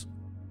things.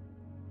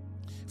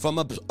 From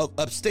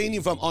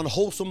abstaining from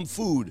unwholesome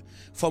food,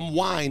 from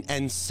wine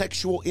and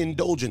sexual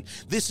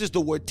indulgence. This is the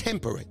word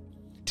temperate.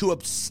 To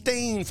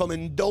abstain from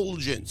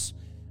indulgence.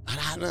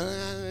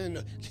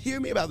 Hear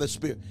me about the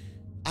Spirit.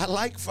 I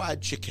like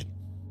fried chicken.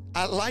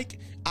 I like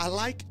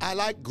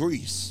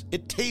grease.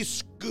 It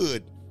tastes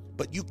good,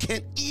 but you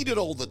can't eat it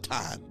all the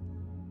time.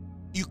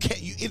 You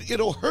can't.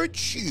 It'll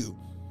hurt you.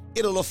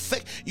 It'll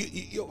affect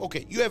you.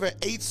 Okay, you ever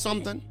ate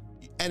something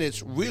and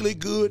it's really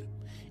good,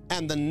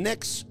 and the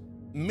next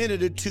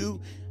minute or two,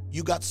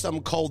 you got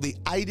something called the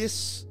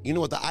itis. You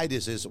know what the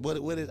itis is?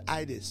 What is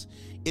itis?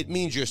 It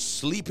means you're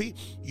sleepy.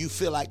 You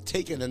feel like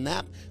taking a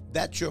nap.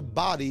 That's your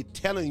body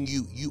telling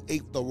you you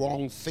ate the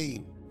wrong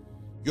thing.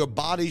 Your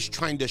body's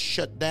trying to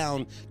shut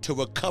down to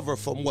recover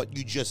from what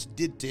you just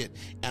did to it.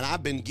 And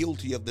I've been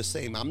guilty of the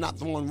same. I'm not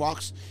throwing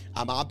rocks.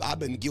 I've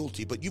been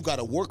guilty, but you've got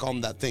to work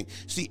on that thing.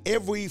 See,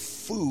 every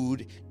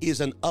food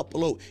is an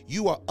upload.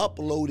 You are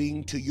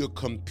uploading to your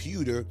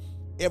computer.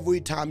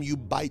 Every time you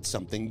bite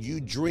something, you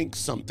drink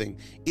something,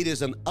 it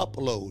is an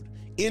upload.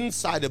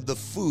 Inside of the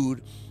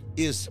food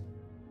is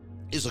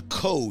a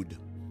code,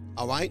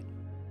 all right?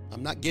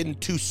 I'm not getting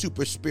too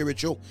super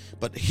spiritual,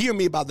 but hear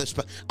me about this.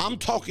 I'm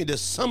talking to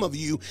some of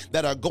you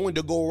that are going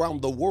to go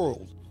around the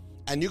world,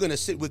 And you're going to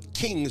sit with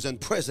kings and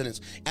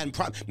presidents and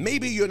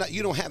maybe you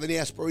don't have any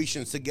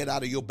aspirations to get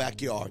out of your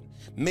backyard.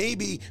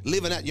 Maybe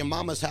living at your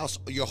mama's house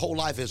your whole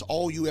life is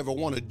all you ever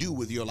want to do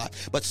with your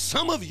life. But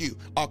some of you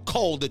are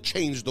called to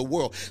change the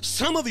world.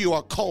 Some of you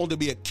are called to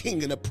be a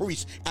king and a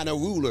priest and a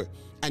ruler.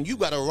 And you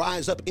got to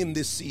rise up in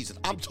this season.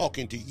 I'm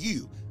talking to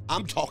you.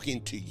 I'm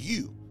talking to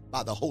you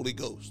by the Holy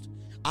Ghost.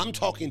 I'm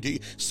talking to you.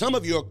 Some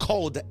of you are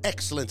called to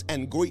excellence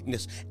and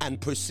greatness and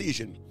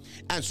precision.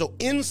 And so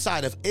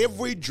inside of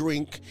every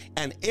drink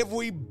and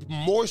every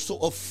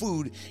morsel of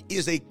food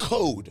is a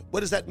code. What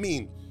does that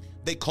mean?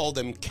 They call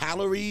them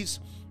calories.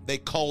 They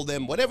call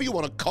them whatever you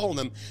want to call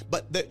them.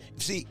 But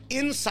see,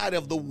 inside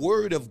of the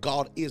Word of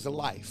God is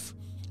life.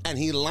 And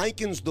he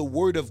likens the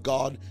Word of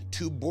God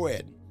to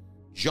bread.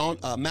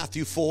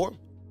 Matthew 4,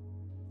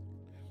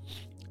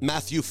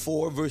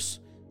 verse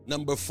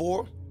number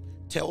 4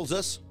 tells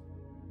us,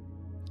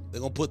 they're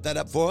going to put that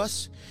up for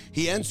us.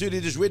 He answered,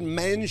 it is written,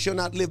 man shall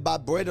not live by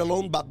bread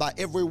alone, but by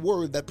every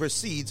word that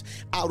proceeds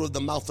out of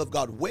the mouth of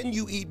God. When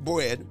you eat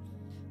bread,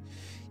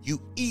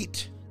 you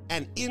eat,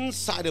 and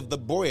inside of the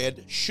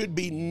bread should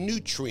be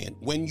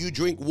nutrient. When you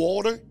drink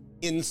water,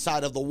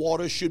 inside of the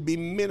water should be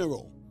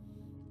mineral.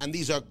 And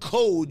these are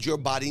codes your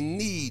body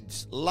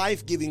needs,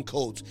 life-giving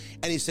codes.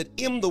 And he said,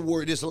 in the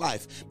word is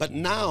life. But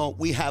now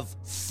we have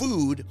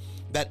food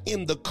that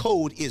in the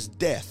code is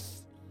death.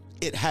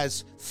 It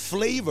has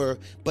flavor,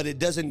 but it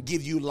doesn't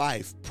give you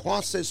life.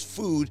 Processed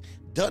food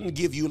doesn't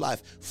give you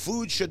life.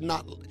 Food should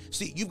not,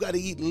 see, you've got to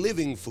eat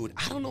living food.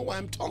 I don't know why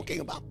I'm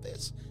talking about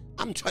this.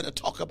 I'm trying to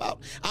talk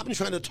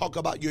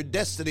about your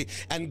destiny,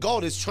 and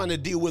God is trying to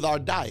deal with our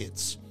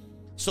diets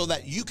so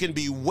that you can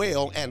be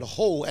well and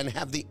whole and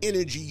have the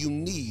energy you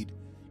need.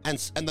 And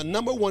the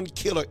number one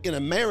killer in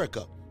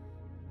America,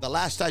 the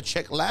last I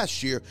checked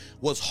last year,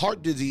 was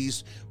heart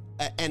disease.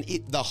 And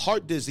the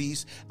heart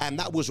disease, and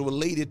that was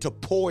related to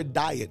poor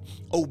diet.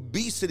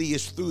 Obesity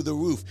is through the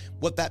roof.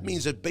 What that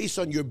means is based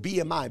on your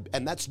BMI,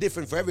 and that's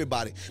different for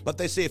everybody. But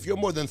they say if you're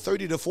more than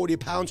 30 to 40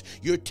 pounds,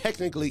 you're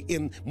technically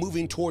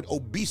moving toward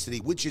obesity,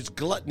 which is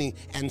gluttony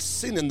and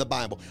sin in the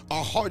Bible.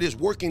 Our heart is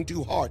working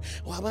too hard.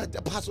 Well,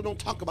 Apostle, don't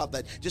talk about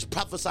that. Just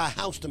prophesy a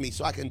house to me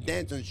so I can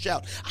dance and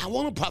shout. I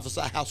want to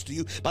prophesy a house to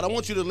you, but I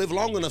want you to live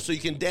long enough so you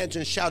can dance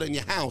and shout in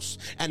your house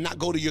and not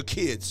go to your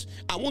kids.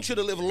 I want you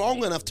to live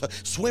long enough to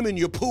swim in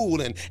your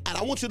pool, and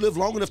I want you to live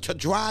long enough to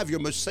drive your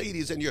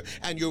Mercedes and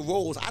your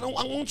Rolls. I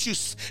want you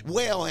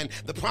well, and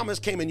the promise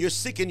came and you're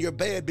sick in your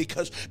bed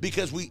because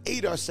we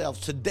ate ourselves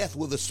to death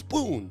with a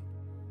spoon.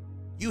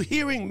 You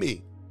hearing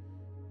me?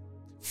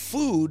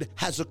 Food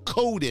has a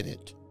code in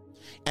it.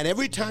 And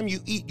every time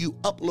you eat, you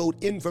upload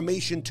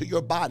information to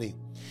your body.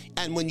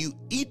 And when you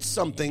eat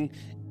something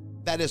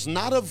that is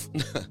not of,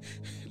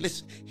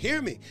 listen,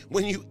 hear me.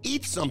 When you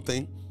eat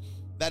something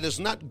that is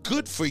not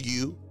good for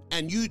you,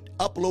 and you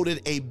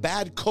uploaded a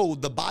bad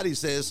code, the body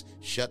says,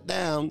 shut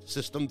down,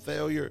 system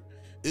failure.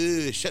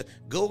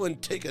 Go and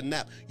take a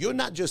nap. You're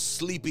not just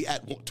sleepy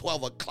at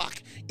 12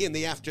 o'clock in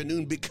the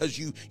afternoon because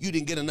you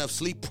didn't get enough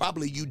sleep.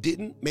 Probably you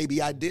didn't.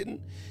 Maybe I didn't.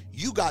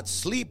 You got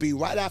sleepy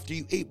right after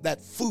you ate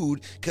that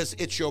food because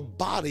it's your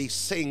body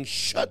saying,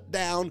 shut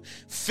down,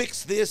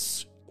 fix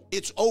this.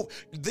 It's over.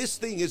 This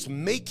thing is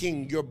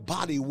making your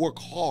body work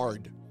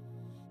hard.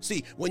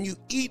 See, when you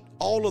eat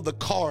all of the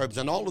carbs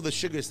and all of the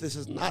sugars, this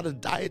is not a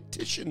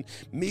dietitian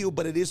meal,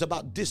 but it is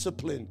about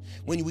discipline.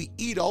 When we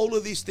eat all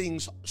of these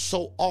things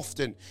so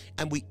often,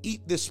 and we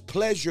eat this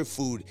pleasure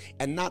food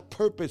and not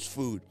purpose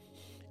food,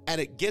 and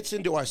it gets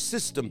into our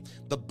system,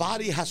 the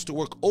body has to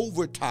work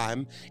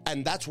overtime,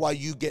 and that's why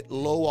you get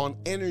low on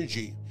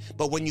energy.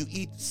 But when you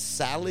eat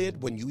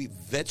salad, when you eat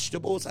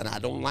vegetables, and I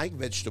don't like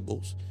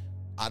vegetables,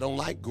 I don't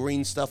like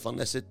green stuff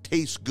unless it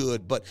tastes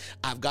good, but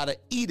I've got to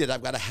eat it.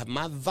 I've got to have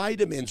my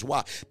vitamins.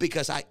 Why?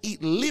 Because I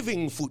eat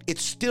living food.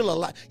 It's still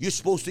alive. You're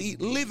supposed to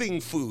eat living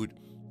food,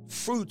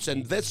 fruits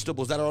and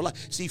vegetables that are alive.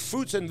 See,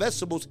 fruits and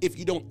vegetables, if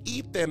you don't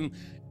eat them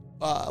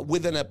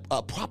within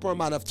a proper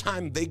amount of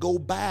time, they go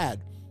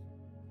bad.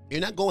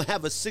 You're not going to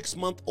have a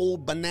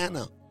 6-month-old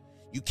banana.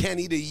 You can't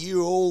eat a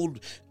year-old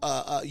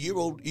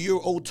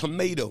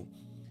tomato.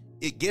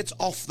 It gets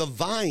off the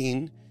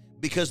vine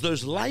because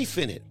there's life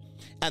in it.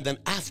 And then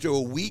after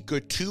a week or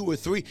 2 or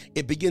 3,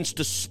 it begins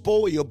to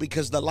spoil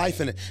because the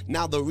life in it.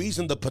 Now, the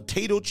reason the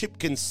potato chip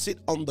can sit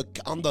on the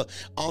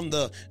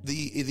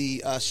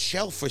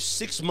shelf for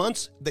 6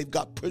 months, they've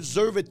got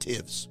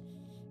preservatives.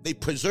 They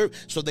preserve,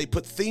 so they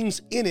put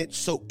things in it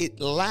so it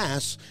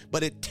lasts,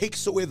 but it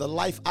takes away the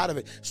life out of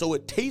it. So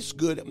it tastes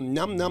good.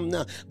 Num, num,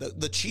 num.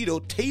 The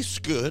Cheeto tastes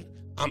good.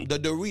 The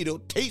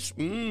Dorito tastes,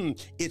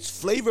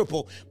 it's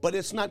flavorful, but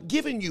it's not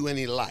giving you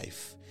any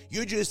life.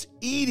 You're just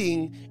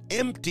eating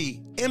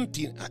empty.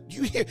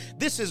 You hear,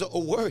 this is a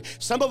word.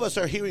 Some of us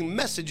are hearing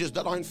messages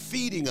that aren't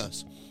feeding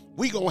us.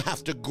 We're going to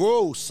have to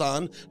grow,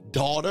 son,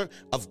 daughter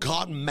of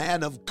God,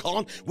 man of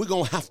God. We're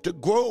going to have to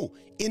grow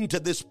into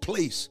this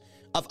place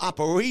of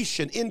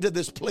operation, into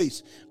this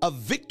place of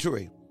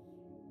victory.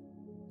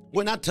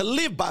 We're not to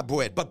live by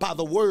bread, but by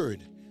the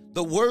word.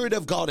 The word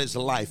of God is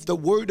life. The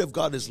word of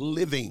God is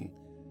living.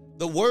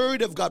 The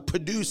word of God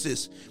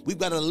produces. We've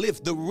got to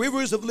live. The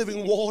rivers of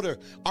living water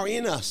are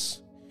in us.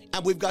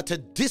 And we've got to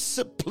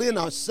discipline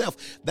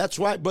ourselves. That's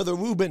right, Brother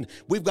Reuben.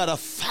 We've got to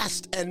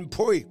fast and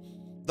pray.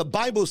 The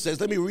Bible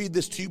says, let me read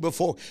this to you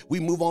before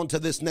we move on to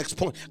this next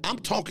point. I'm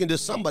talking to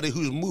somebody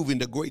who's moving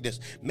to greatness.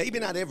 Maybe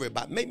not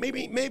everybody.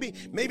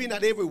 Maybe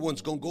not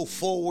everyone's going to go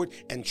forward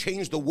and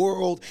change the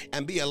world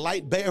and be a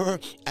light bearer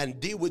and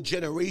deal with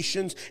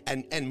generations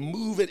and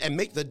move it and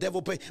make the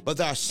devil pay. But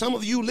there are some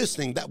of you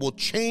listening that will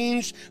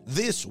change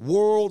this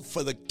world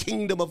for the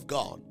kingdom of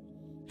God.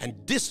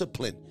 And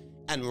discipline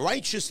and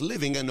righteous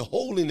living and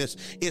holiness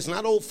is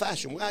not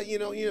old-fashioned.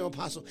 Well,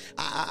 Apostle,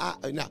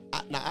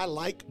 I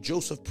like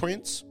Joseph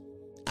Prince,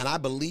 and I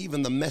believe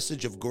in the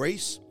message of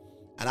grace,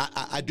 and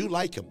I do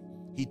like him.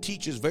 He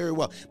teaches very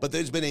well. But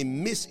there's been a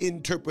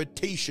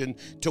misinterpretation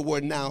to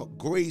where now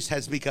grace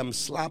has become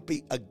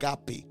sloppy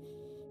agape.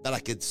 That I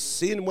can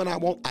sin when I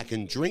want, I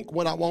can drink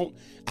what I want,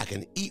 I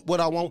can eat what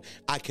I want,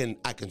 I can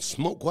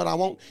smoke what I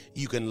want,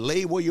 you can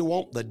lay where you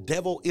want. The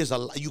devil is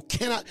a you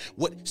cannot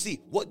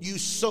what you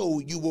sow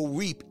you will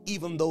reap,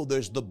 even though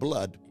there's the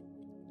blood.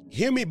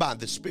 Hear me by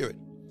the Spirit.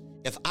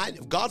 If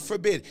God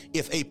forbid,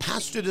 if a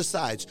pastor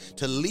decides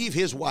to leave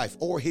his wife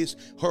or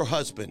her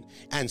husband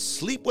and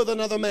sleep with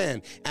another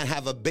man and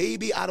have a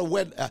baby out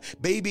of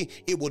baby,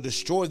 it will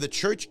destroy the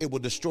church, it will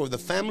destroy the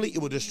family,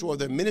 it will destroy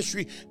their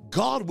ministry.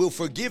 God will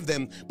forgive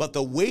them, but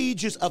the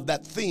wages of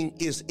that thing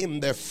is in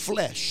their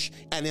flesh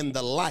and in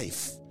the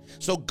life.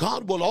 So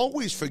God will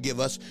always forgive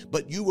us,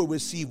 but you will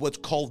receive what's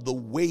called the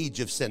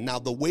wage of sin. Now,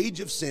 the wage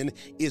of sin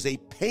is a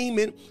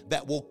payment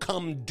that will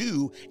come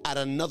due at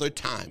another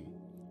time.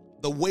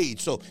 The wage.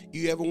 So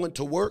you ever went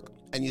to work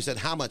and you said,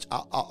 how much?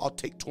 I'll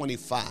take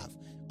 25.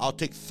 I'll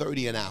take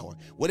 30 an hour.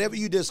 Whatever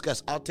you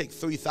discuss, I'll take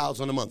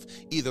 3,000 a month.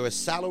 Either a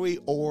salary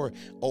or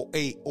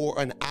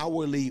an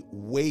hourly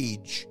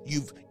wage.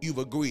 You've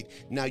agreed.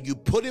 Now you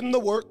put in the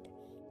work.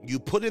 You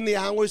put in the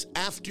hours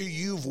after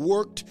you've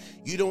worked.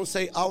 You don't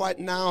say, all right,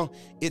 now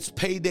it's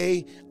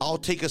payday. I'll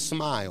take a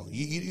smile.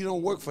 You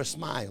don't work for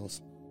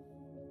smiles.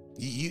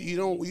 You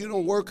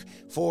don't work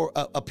for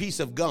a piece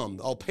of gum.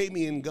 Oh, pay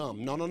me in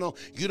gum. No.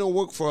 You don't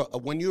work for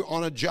when you're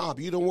on a job.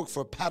 You don't work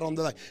for a pat on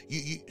the back.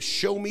 You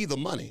show me the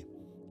money.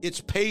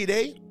 It's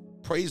payday.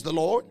 Praise the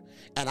Lord.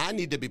 And I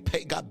need to be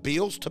paid. Got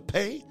bills to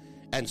pay.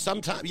 And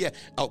sometimes,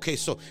 okay.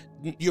 So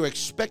you're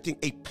expecting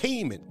a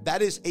payment.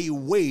 That is a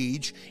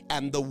wage,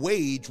 and the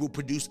wage will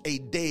produce a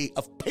day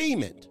of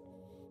payment.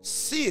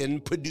 Sin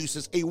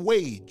produces a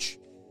wage.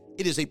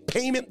 It is a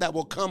payment that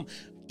will come.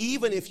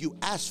 Even if you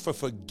ask for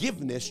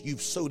forgiveness,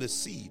 you've sowed a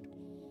seed.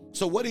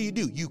 So what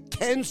do? You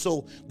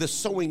cancel the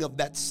sowing of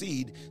that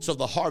seed so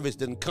the harvest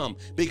didn't come.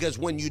 Because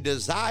when you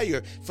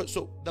desire,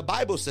 so the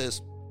Bible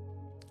says,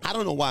 I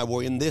don't know why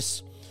we're in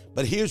this,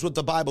 but here's what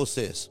the Bible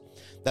says.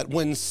 That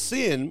when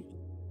sin,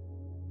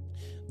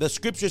 the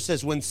scripture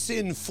says, when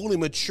sin fully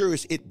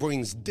matures, it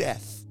brings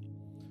death.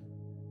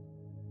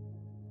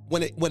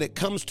 When it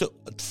comes to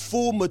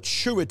full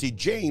maturity,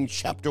 James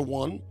chapter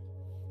 1,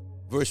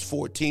 verse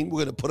 14,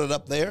 we're going to put it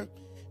up there.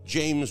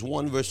 James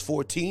 1, verse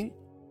 14.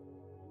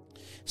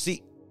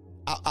 See,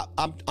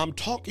 I'm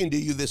talking to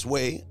you this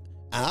way,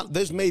 and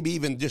there's maybe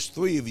even just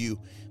 3 of you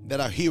that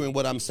are hearing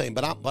what I'm saying,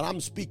 but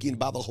I'm speaking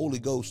by the Holy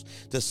Ghost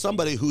to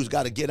somebody who's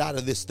got to get out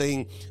of this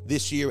thing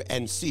this year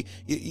and see.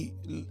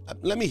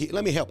 Let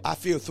me help. I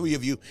feel 3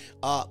 of you.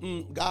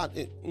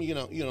 God,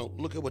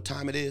 look at what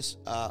time it is.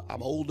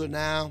 I'm older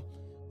now.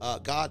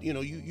 God,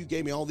 you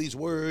gave me all these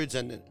words,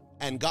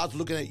 and God's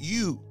looking at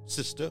you,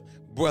 sister,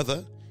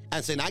 brother,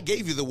 and saying, I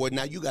gave you the word.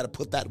 Now you got to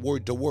put that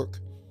word to work.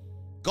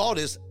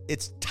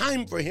 It's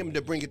time for him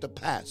to bring it to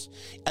pass.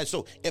 And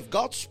so if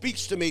God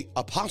speaks to me,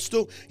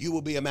 Apostle, you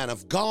will be a man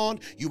of God.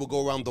 You will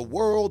go around the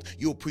world.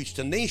 You will preach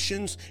to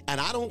nations.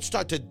 And I don't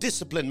start to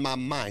discipline my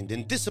mind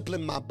and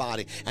discipline my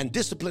body and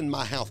discipline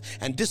my health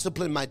and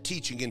discipline my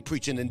teaching and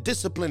preaching and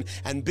discipline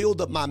and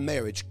build up my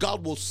marriage.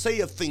 God will say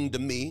a thing to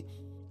me.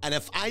 And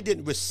if I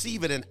didn't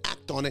receive it and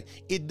act on it,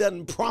 it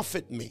doesn't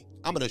profit me.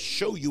 I'm going to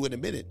show you in a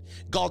minute.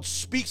 God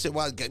speaks it.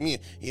 Well,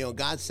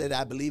 God said,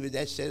 I believe it.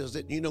 That says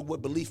it. You know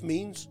what belief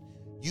means?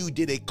 You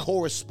did a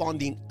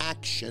corresponding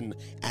action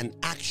and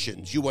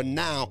actions. You are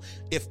now,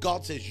 if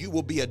God says you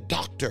will be a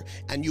doctor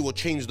and you will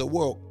change the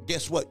world,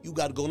 guess what? You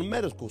got to go to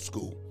medical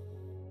school.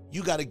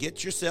 You got to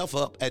get yourself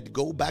up and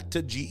go back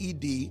to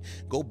GED,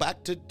 go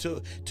back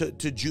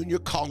to junior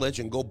college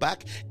and go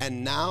back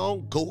and now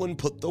go and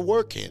put the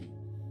work in.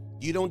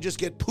 You don't just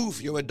get poof,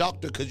 you're a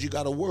doctor because you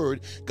got a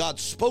word. God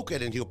spoke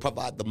it, and he'll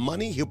provide the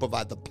money, he'll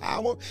provide the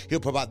power, he'll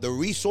provide the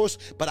resource,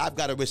 but I've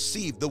got to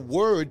receive. The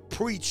word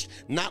preached,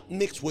 not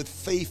mixed with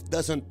faith,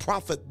 doesn't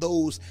profit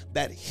those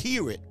that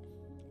hear it.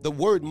 The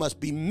word must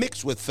be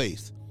mixed with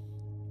faith.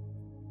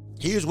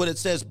 Here's what it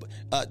says,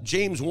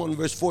 James 1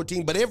 verse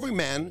 14, but every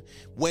man,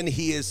 when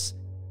he is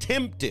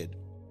tempted,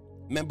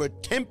 remember,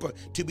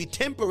 to be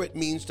temperate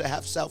means to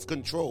have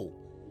self-control.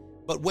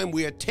 But when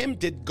we are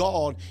tempted,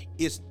 God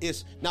is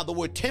now the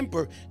word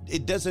temper,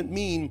 it doesn't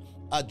mean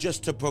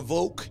just to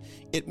provoke.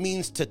 It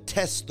means to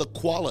test the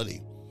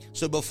quality.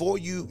 So before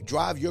you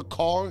drive your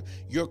car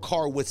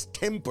was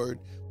tempered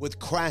with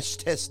crash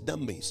test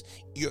dummies.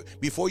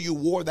 Before you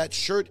wore that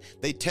shirt,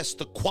 they test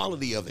the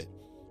quality of it.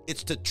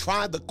 It's to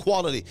try the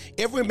quality.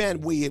 Every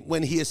man,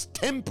 when he is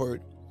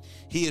tempered,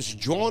 he is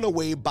drawn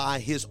away by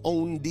his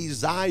own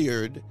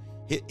desired,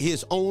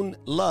 his own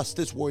lust.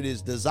 This word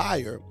is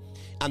desire.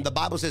 And the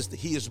Bible says that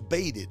he is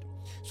baited.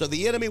 So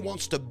the enemy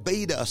wants to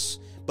bait us,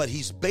 but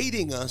he's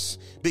baiting us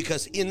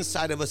because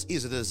inside of us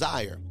is a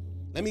desire.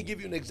 Let me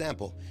give you an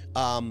example.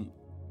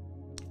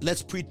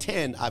 Let's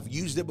pretend, I've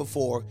used it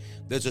before.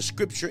 There's a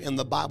scripture in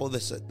the Bible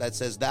that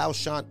says, thou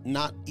shalt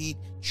not eat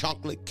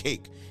chocolate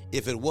cake.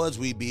 If it was,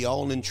 we'd be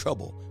all in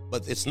trouble.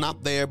 But it's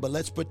not there, but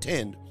let's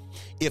pretend.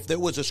 If there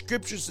was a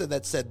scripture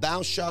that said,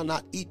 thou shalt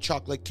not eat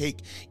chocolate cake,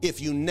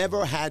 if you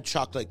never had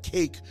chocolate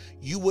cake,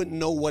 you wouldn't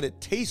know what it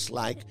tastes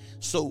like.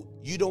 So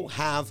you don't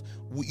have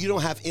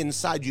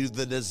inside you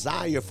the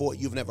desire for what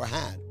you've never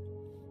had.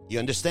 You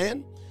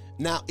understand?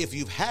 Now, if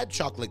you've had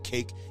chocolate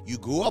cake, you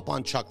grew up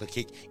on chocolate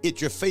cake,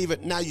 it's your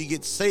favorite, now you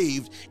get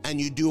saved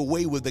and you do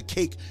away with the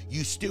cake,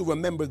 you still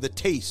remember the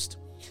taste.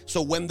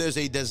 So when there's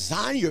a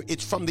desire,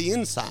 it's from the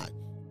inside.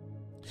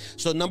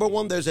 So number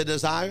one, there's a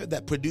desire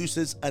that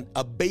produces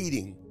a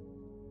baiting.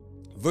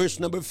 Verse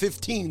number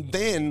 15,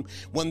 then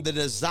when the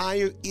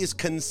desire is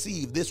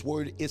conceived, this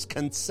word is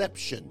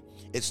conception.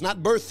 It's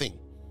not birthing.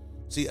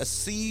 See, a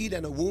seed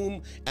and a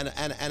womb and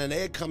an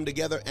egg come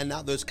together, and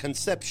now there's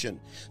conception.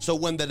 So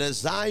when the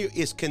desire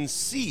is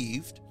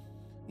conceived,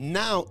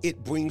 now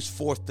it brings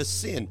forth the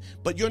sin.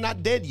 But you're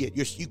not dead yet.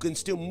 You can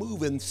still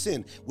move in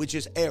sin, which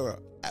is error.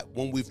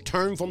 When we've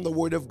turned from the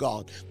word of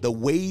God, the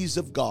ways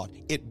of God,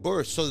 it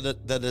bursts. So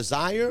that the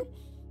desire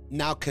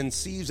now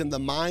conceives in the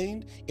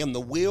mind, in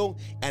the will,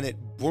 and it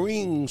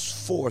brings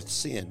forth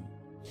sin.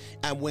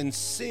 And when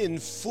sin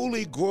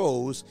fully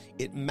grows,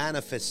 it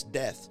manifests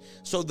death.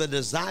 So the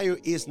desire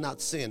is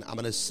not sin. I'm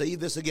going to say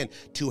this again.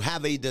 To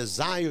have a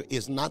desire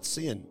is not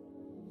sin.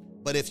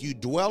 But if you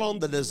dwell on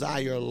the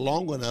desire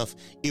long enough,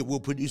 it will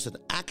produce an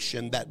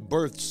action that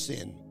births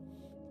sin.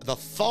 The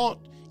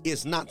thought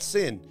is not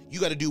sin. You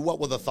got to do what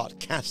with a thought?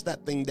 Cast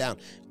that thing down.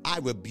 I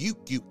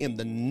rebuke you in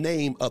the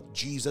name of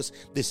Jesus.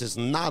 This is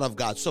not of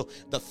God. So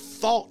the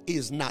thought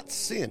is not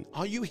sin.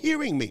 Are you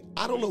hearing me?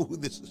 I don't know who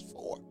this is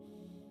for.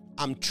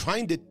 I'm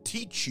trying to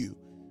teach you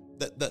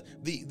that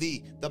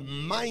the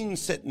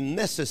mindset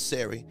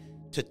necessary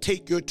to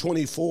take your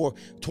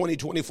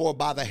 2024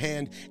 by the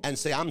hand and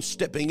say, I'm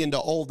stepping into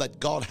all that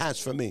God has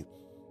for me.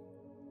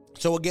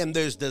 So again,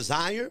 there's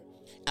desire.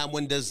 And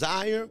when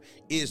desire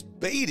is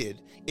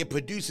baited, it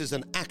produces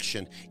an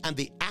action. And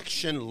the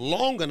action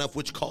long enough,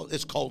 which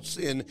is called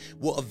sin,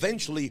 will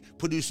eventually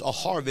produce a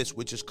harvest,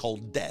 which is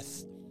called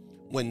death.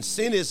 When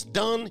sin is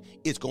done,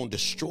 it's going to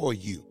destroy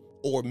you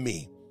or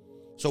me.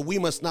 So we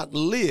must not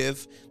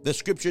live, the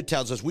scripture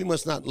tells us, we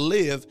must not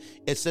live.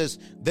 It says,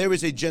 there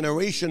is a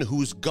generation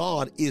whose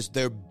God is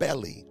their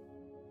belly.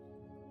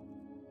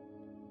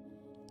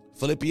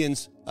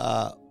 Philippians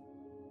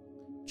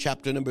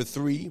chapter number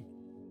 3.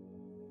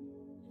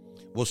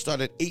 We'll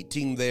start at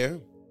 18 there.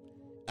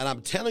 And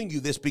I'm telling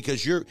you this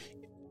because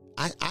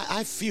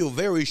I feel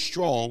very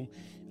strong.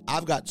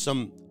 I've got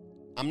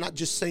I'm not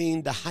just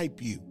saying to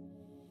hype you,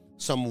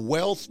 some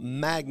wealth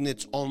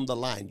magnets on the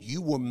line.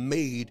 You were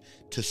made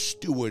to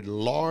steward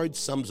large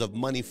sums of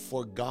money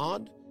for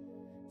God,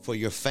 for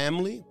your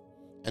family,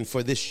 and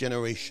for this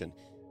generation.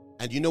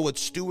 And you know what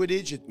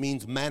stewardage? It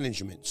means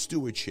management,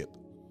 stewardship.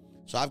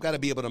 So I've got to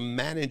be able to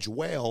manage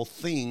well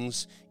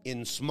things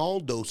in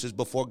small doses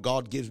before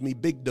God gives me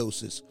big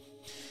doses.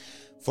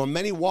 For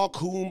many walk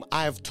whom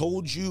I have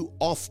told you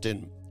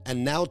often,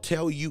 and now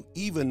tell you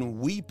even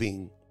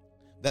weeping,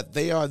 that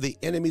they are the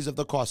enemies of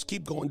the cross.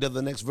 Keep going to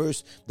the next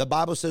verse. The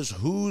Bible says,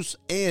 whose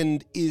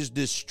end is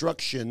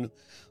destruction,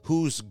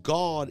 whose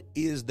God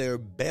is their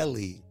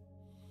belly,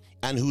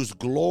 and whose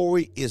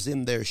glory is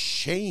in their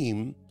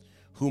shame,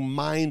 who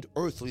mind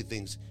earthly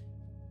things.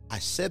 I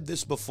said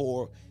this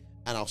before,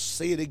 and I'll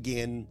say it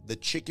again. The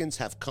chickens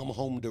have come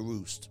home to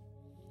roost.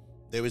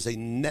 There is a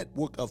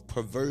network of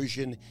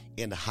perversion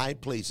in high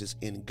places,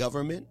 in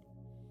government,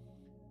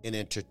 in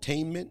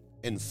entertainment,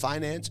 in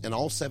finance, in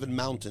all 7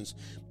 mountains,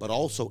 but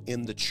also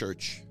in the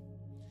church.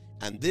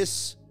 And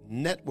this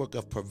network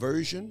of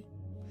perversion,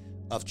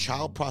 of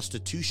child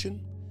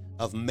prostitution,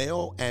 of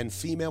male and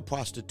female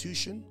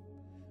prostitution,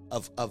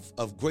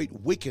 of great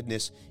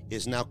wickedness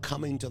is now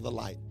coming to the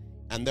light.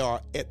 And there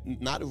are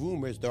not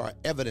rumors, there are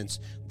evidence,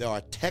 there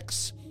are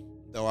texts,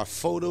 there are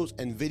photos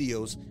and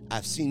videos.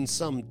 I've seen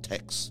some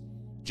texts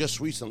just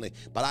recently,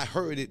 but I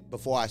heard it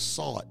before I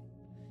saw it.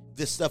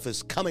 This stuff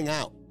is coming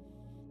out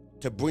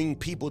to bring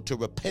people to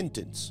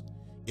repentance.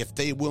 If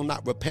they will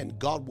not repent,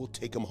 God will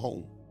take them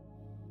home.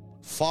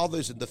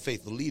 Fathers in the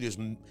faith, leaders,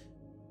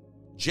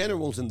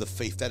 generals in the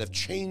faith that have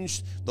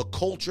changed the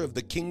culture of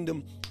the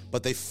kingdom,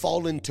 but they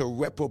fall into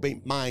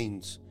reprobate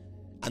minds.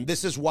 And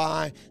this is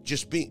why,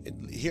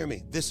 hear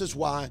me, this is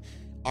why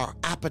our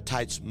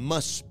appetites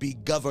must be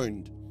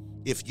governed.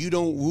 If you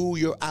don't rule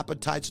your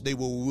appetites, they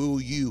will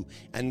rule you.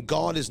 And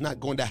God is not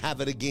going to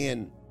have it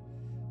again.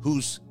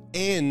 whose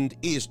end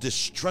is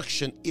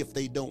destruction if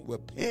they don't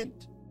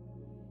repent,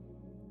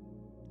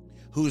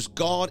 whose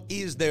God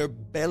is their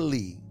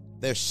belly,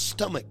 their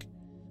stomach.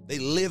 They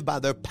live by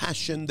their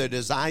passion, their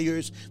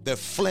desires, their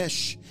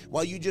flesh.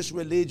 While you just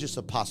religious,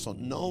 apostle.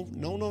 No.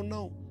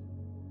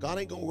 God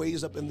ain't going to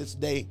raise up in this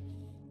day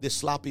this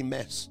sloppy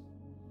mess.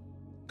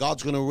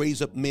 God's going to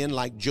raise up men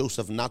like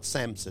Joseph, not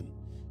Samson.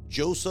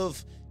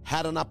 Joseph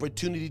had an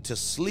opportunity to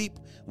sleep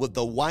with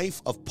the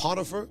wife of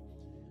Potiphar,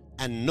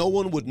 and no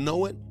one would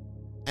know it.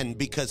 And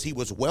because he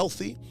was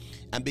wealthy,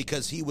 and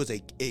because he was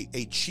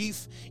a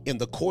chief in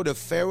the court of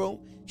Pharaoh,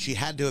 she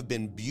had to have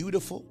been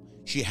beautiful.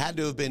 She had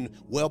to have been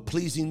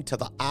well-pleasing to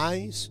the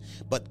eyes.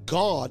 But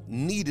God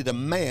needed a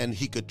man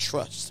he could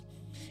trust.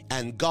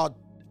 And God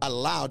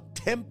allowed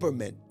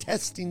temperament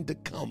testing to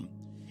come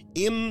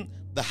in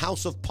the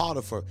house of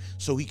Potiphar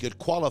so he could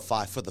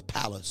qualify for the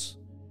palace.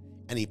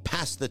 And he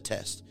passed the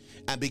test.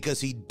 And because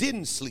he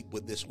didn't sleep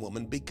with this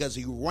woman, because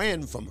he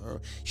ran from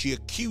her, she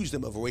accused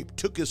him of rape,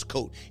 took his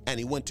coat, and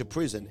he went to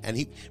prison. And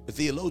the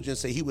theologians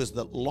say he was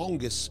the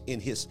longest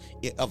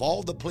of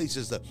all the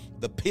places,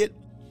 the pit,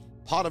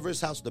 Potiphar's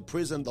house, the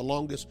prison, the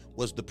longest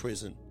was the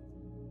prison.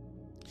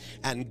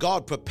 And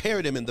God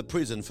prepared him in the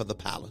prison for the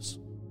palace.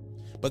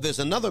 But there's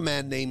another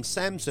man named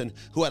Samson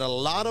who had a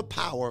lot of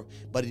power,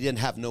 but he didn't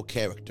have no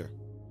character.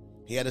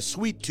 He had a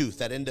sweet tooth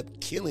that ended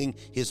up killing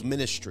his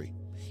ministry.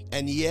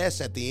 And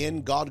yes, at the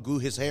end, God grew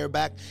his hair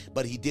back,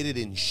 but he did it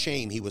in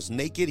shame. He was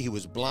naked. He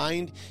was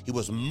blind. He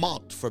was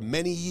mocked for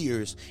many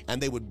years.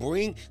 And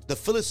the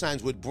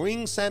Philistines would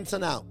bring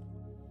Samson out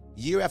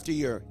year after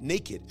year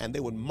naked, and they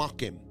would mock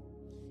him.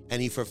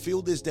 And he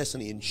fulfilled his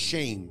destiny in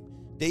shame.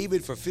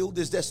 David fulfilled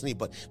his destiny,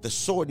 but the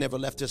sword never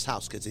left his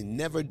house because he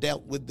never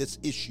dealt with this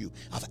issue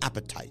of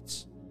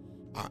appetites.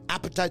 Our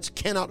appetites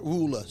cannot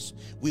rule us.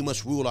 We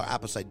must rule our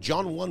appetite.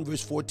 John 1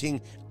 verse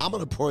 14, I'm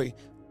going to pray.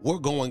 We're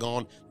going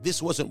on.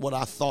 This wasn't what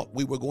I thought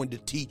we were going to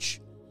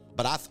teach,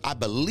 but I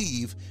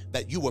believe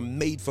that you were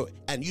made for,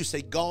 and you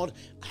say, God,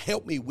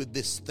 help me with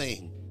this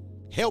thing.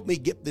 Help me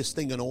get this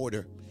thing in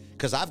order.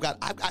 Because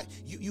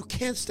you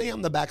can't stay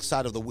on the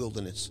backside of the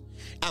wilderness.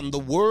 And the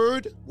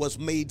word was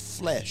made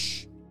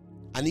flesh.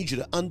 I need you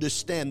to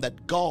understand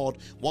that God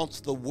wants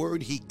the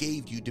word he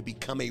gave you to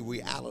become a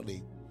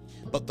reality.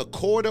 But the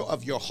corridor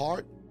of your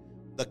heart,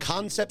 the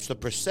concepts, the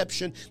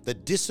perception, the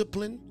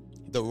discipline,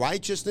 the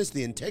righteousness,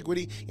 the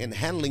integrity in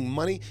handling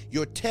money,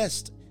 your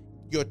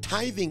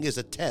tithing is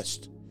a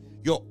test.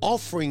 Your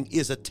offering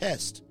is a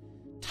test.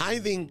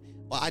 Tithing,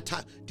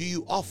 do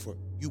you offer?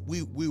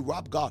 We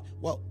rob God.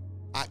 Well,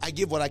 I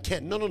give what I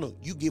can. No.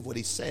 You give what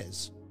he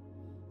says.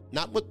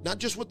 Not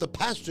just what the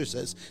pastor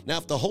says. Now,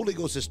 if the Holy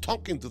Ghost is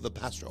talking through the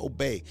pastor,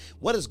 obey.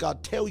 What does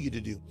God tell you to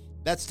do?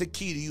 That's the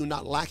key to you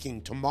not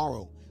lacking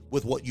tomorrow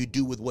with what you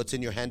do with what's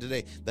in your hand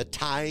today. The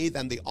tithe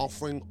and the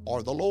offering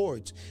are the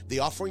Lord's. The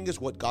offering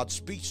is what God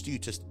speaks to you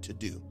to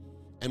do.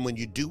 And when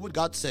you do what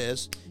God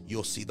says,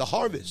 you'll see the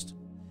harvest.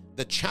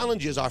 The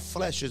challenge is our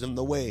flesh is in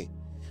the way.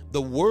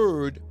 The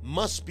word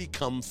must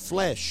become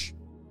flesh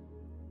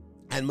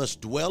and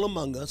must dwell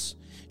among us,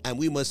 and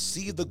we must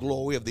see the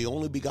glory of the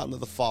only begotten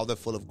of the Father,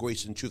 full of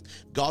grace and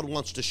truth. God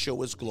wants to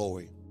show his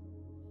glory,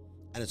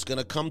 and it's going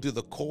to come through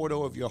the corridor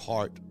of your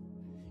heart.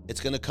 It's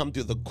going to come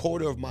through the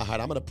corridor of my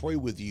heart. I'm going to pray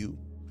with you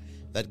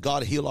that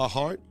God heal our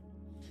heart,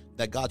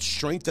 that God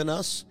strengthen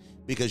us,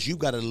 because you've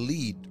got to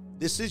lead.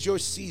 This is your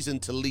season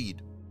to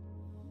lead.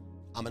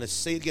 I'm going to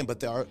say it again, but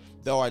there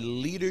are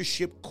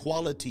leadership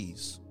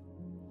qualities,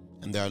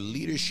 and there are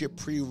leadership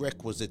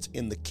prerequisites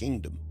in the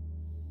kingdom.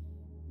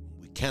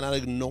 Cannot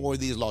ignore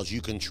these laws.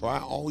 You can try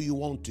all you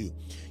want to.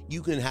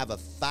 You can have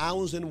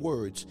 1,000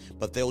 words,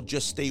 but they'll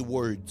just stay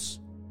words.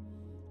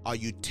 Are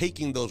you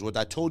taking those words?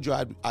 I told you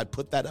I'd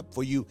put that up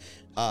for you.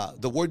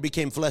 The word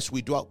became flesh.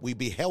 We dwelt. We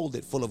beheld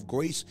it, full of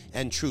grace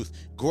and truth.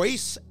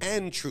 Grace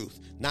and truth,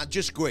 not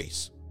just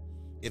grace.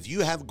 If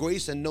you have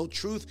grace and no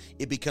truth,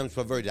 it becomes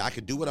perverted. I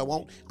can do what I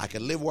want. I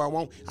can live where I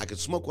want. I can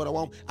smoke what I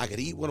want. I can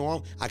eat what I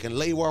want. I can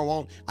lay where I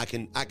want. I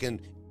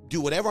can do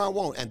whatever I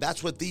want. And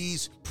that's what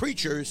these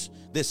preachers,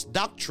 this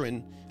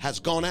doctrine has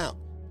gone out.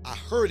 I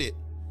heard it,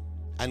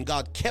 and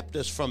God kept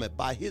us from it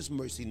by his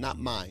mercy, not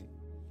mine.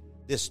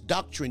 This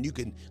doctrine, you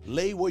can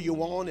lay where you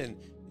want, and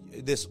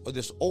this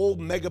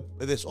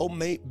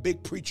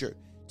big preacher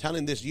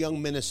telling this young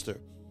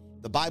minister,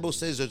 the Bible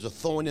says there's a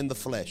thorn in the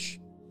flesh,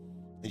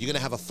 and you're going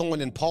to have a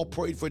thorn, and Paul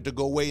prayed for it to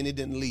go away, and it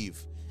didn't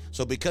leave.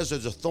 So because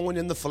there's a thorn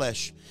in the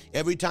flesh,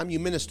 every time you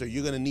minister,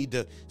 you're going to need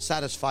to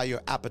satisfy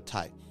your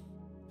appetite.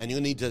 And you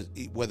need to,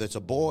 whether it's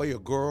a boy or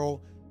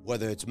girl,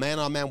 whether it's man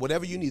on man,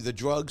 whatever you need, the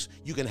drugs,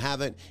 you can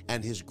have it,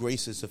 and his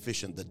grace is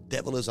sufficient. The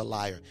devil is a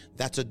liar.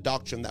 That's a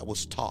doctrine that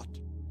was taught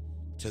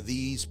to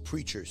these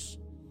preachers.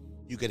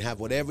 You can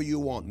have whatever you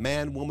want,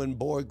 man, woman,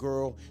 boy,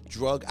 girl,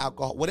 drug,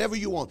 alcohol, whatever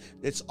you want.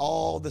 It's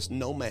all this,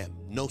 no ma'am,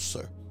 no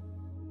sir.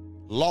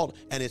 Law,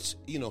 and it's,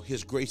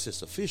 his grace is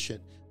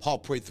sufficient. Paul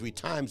prayed 3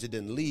 times, it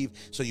didn't leave.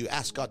 So you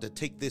ask God to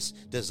take this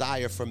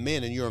desire for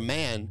men, and you're a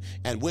man,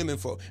 and women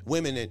for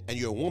women, and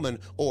you're a woman,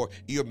 or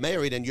you're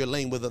married and you're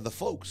laying with other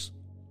folks.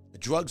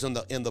 drugs in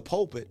the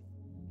pulpit,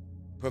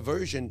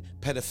 perversion,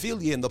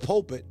 pedophilia in the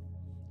pulpit,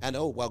 and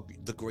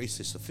the grace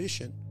is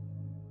sufficient.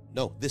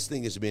 No, this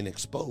thing is being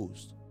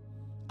exposed.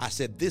 I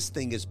said this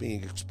thing is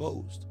being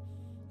exposed,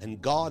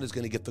 and God is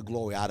going to get the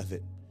glory out of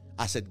it.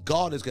 I said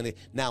God is going to,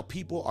 now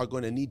people are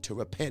going to need to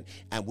repent,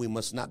 and we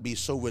must not be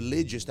so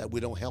religious that we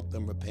don't help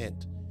them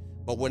repent.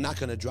 But we're not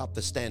going to drop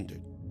the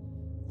standard.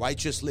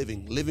 Righteous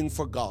living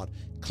for God,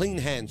 clean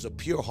hands, a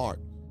pure heart.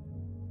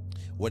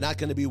 We're not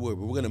going to be worried.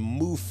 We're going to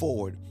move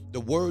forward.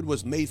 The word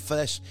was made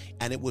flesh,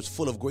 and it was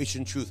full of grace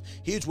and truth.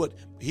 Here's what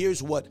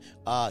Hebrews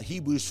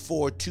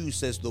 4:2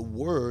 says: the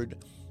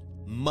word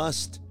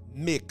must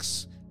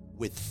mix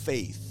with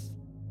faith.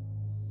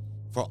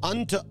 For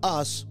unto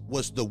us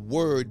was the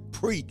word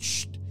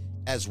preached,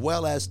 as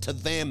well as to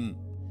them.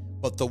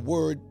 But the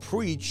word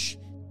preached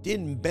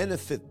didn't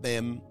benefit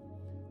them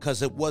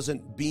because it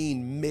wasn't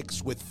being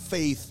mixed with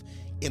faith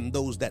in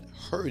those that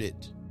heard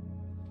it.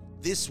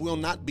 This will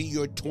not be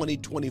your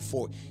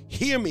 2024.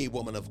 Hear me,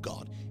 woman of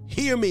God.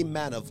 Hear me,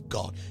 man of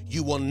God.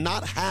 You will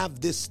not have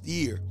this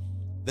year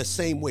the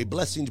same way.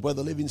 Blessings,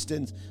 Brother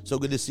Livingston. So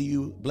good to see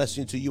you.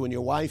 Blessings to you and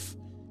your wife.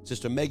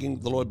 Sister Megan,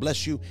 the Lord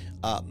bless you.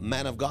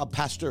 Man of God,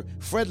 Pastor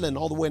Fredlin,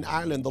 all the way in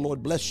Ireland, the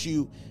Lord bless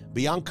you.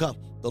 Bianca,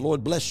 the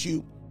Lord bless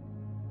you.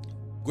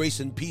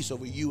 Grace and peace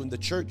over you and the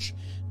church.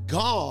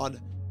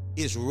 God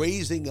is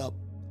raising up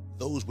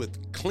those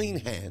with clean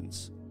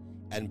hands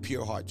and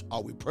pure hearts.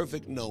 Are we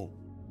perfect? No.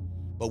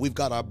 But we've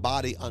got our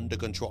body under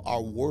control,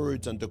 our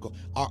words under control,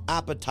 our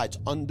appetites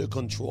under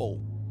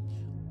control.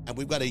 And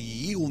we've got to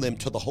yield them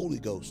to the Holy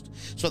Ghost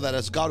so that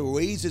as God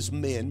raises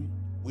men,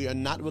 we are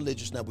not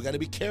religious now. We got to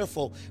be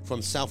careful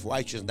from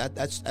self-righteousness.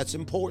 That's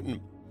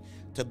important,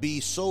 to be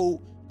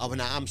so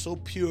I'm so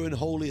pure and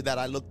holy that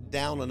I look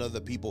down on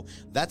other people.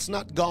 That's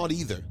not God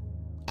either.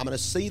 I'm going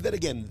to say that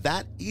again.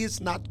 That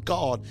is not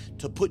God,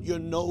 to put your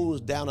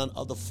nose down on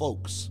other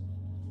folks.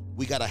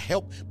 We got to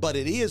help, but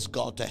it is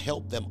God to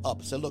help them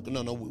up. Say, look,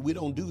 no, we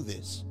don't do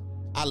this.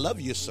 I love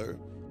you, sir.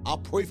 I'll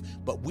pray,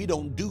 but we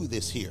don't do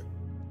this here.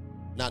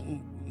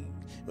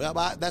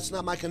 That's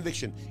not my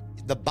conviction.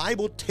 The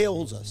Bible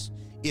tells us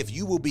if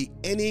you will be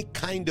any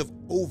kind of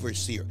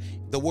overseer.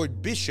 The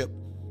word bishop,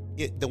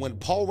 when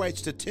Paul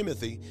writes to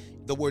Timothy,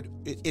 the word,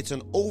 it's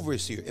an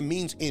overseer. It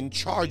means in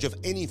charge of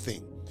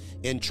anything.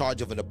 In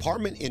charge of a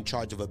department, in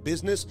charge of a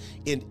business,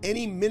 in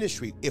any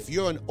ministry. If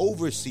you're an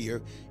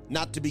overseer,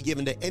 not to be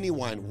given to any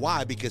wine.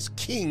 Why? Because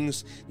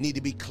kings need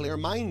to be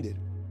clear-minded.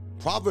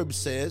 Proverbs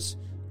says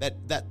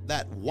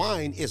that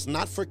wine is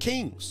not for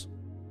kings.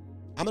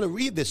 I'm going to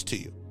read this to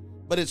you,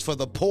 but it's for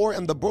the poor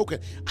and the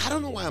broken. I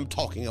don't know why I'm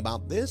talking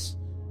about this,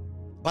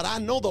 but I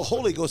know the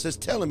Holy Ghost is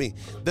telling me.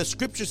 The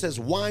scripture says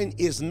wine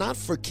is not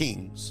for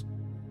kings.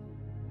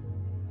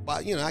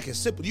 But, I can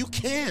sip it. You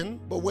can,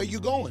 but where you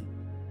going?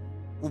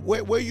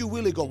 Where you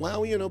really going?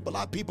 Well, but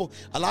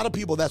a lot of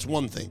people, that's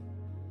one thing.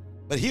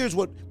 But here's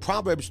what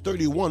Proverbs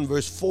 31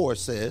 verse 4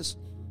 says.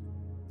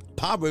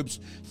 Proverbs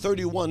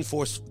 31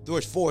 verse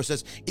 4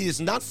 says, it is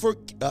not for,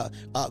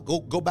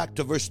 go back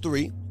to verse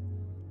 3.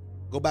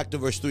 Go back to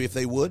verse 3 if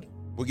they would.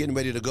 We're getting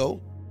ready to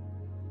go.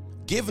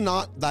 Give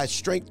not thy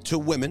strength to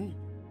women,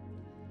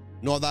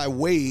 nor thy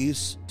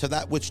ways to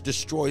that which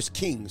destroys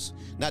kings.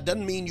 Now, it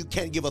doesn't mean you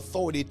can't give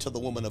authority to the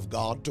woman of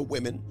God, to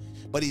women,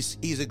 but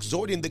he's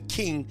exhorting the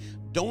king,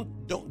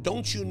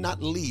 don't you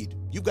not lead.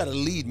 You've got to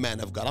lead, man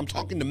of God. I'm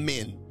talking to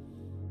men.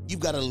 You've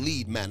got to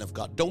lead, man of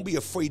God. Don't be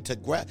afraid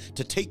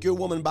to take your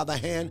woman by the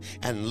hand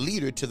and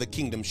lead her to the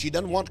kingdom. She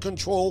doesn't want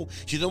control.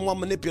 She doesn't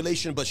want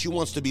manipulation, but she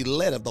wants to be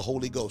led of the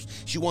Holy Ghost.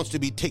 She wants to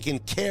be taken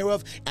care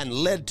of and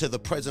led to the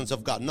presence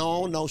of God.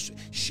 No.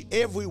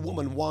 Every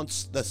woman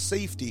wants the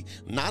safety,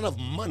 not of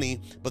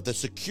money, but the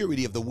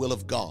security of the will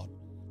of God.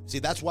 See,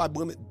 that's why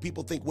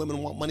people think women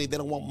want money. They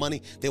don't want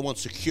money. They want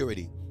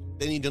security.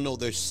 They need to know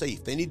they're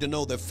safe. They need to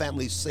know their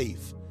family's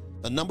safe.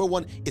 The number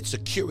one, it's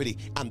security,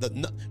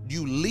 and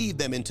you lead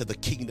them into the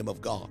kingdom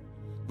of God.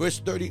 Verse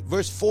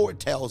 4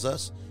 tells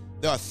us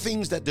there are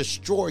things that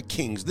destroy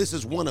kings. This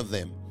is one of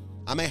them.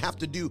 I may have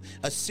to do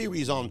a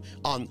series on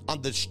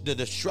the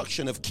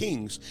destruction of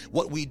kings,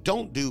 what we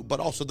don't do,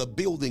 but also the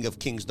building of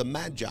kings, the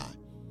magi.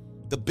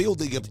 The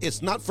building of,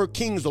 it's not for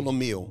kings,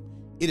 Olomil.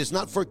 It is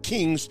not for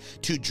kings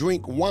to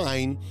drink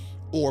wine,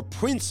 or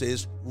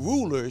princes,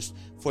 rulers,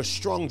 for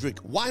strong drink.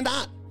 Why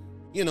not?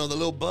 The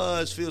little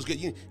buzz feels good.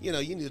 You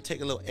need to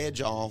take a little edge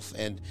off,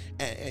 and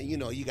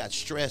you got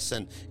stress,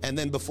 and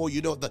then before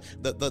you know it,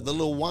 the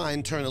little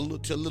wine turn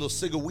to a little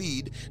cig of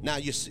weed. Now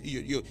you're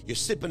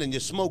sipping and you're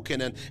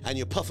smoking and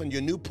you're puffing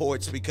your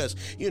Newports because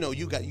you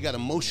got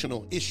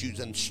emotional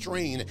issues and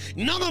strain.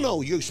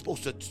 No. You're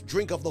supposed to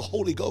drink of the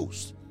Holy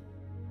Ghost,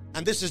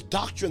 and this is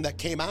doctrine that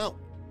came out.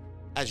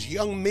 As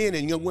young men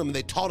and young women,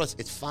 they taught us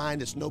it's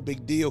fine, it's no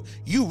big deal.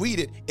 You read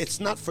it, it's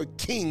not for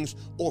kings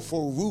or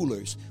for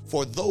rulers,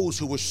 for those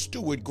who will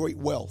steward great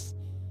wealth.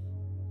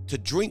 To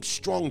drink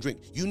strong drink,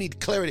 you need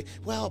clarity.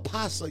 Well,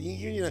 apostle,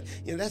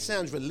 that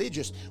sounds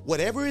religious.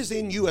 Whatever is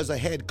in you as a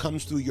head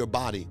comes through your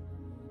body.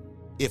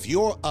 If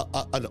you're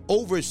an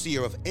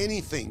overseer of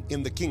anything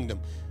in the kingdom,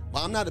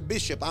 Well, I'm not a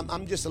bishop.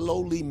 I'm just a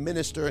lowly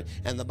minister,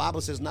 and the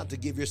Bible says not to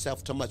give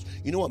yourself too much.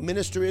 You know what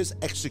minister is?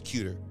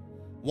 Executor.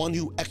 One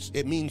who,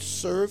 it means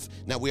serve.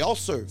 Now, we all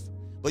serve,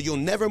 but you'll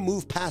never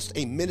move past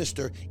a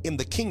minister in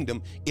the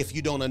kingdom if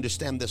you don't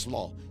understand this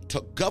law.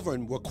 To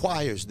govern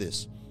requires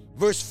this.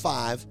 Verse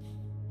 5,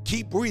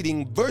 keep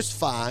reading. Verse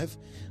 5,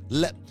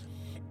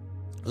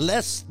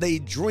 lest they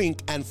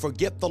drink and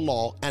forget the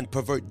law and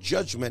pervert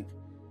judgment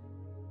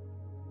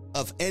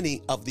of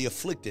any of the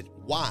afflicted.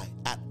 Why?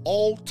 At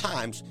all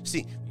times.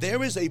 See,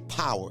 there is a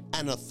power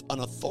and an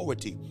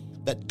authority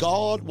that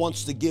God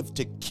wants to give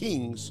to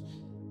kings,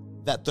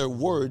 that their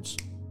words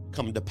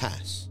come to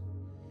pass.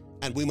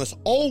 And we must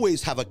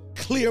always have a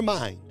clear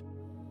mind.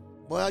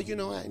 Well,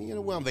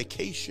 we're on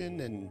vacation,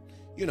 and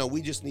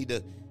we just need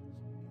to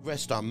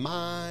rest our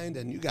mind,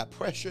 and you got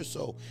pressure.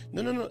 So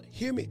no,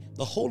 hear me.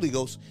 The Holy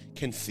Ghost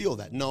can feel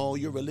that. No,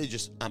 you're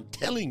religious. I'm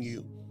telling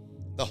you,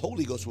 the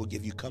Holy Ghost will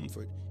give you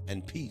comfort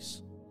and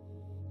peace.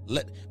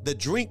 The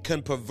drink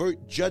can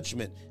pervert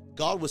judgment.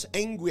 God was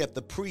angry at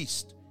the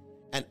priest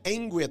and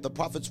angry at the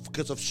prophets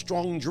because of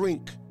strong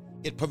drink.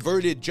 It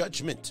perverted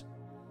judgment.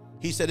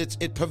 He said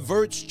it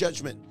perverts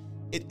judgment.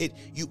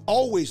 You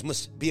always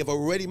must be of a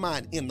ready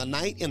mind in the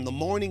night, in the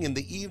morning, in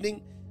the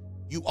evening.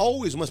 You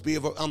always must be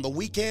on the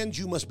weekends.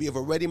 You must be of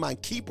a ready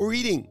mind. Keep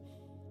reading.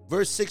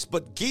 Verse 6,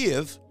 but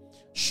give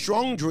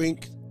strong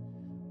drink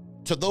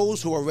to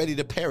those who are ready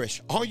to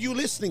perish. Are you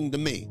listening to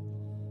me?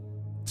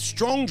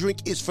 Strong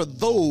drink is for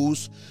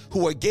those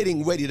who are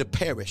getting ready to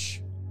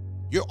perish.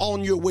 You're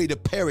on your way to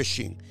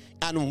perishing.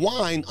 And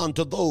wine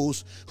unto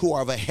those who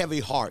are of a heavy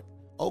heart.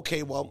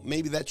 Okay, well,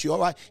 maybe that's you. All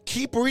right,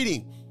 keep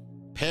reading.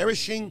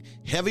 Perishing,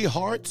 heavy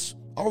hearts.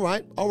 All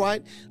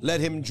right.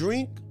 Let him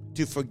drink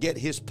to forget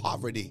his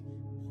poverty.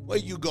 Where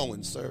you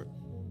going, sir?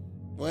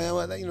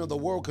 Well, the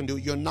world can do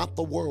it. You're not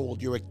the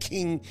world. You're a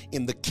king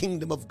in the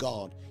kingdom of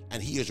God.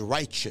 And he is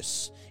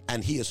righteous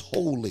and he is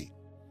holy.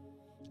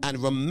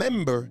 And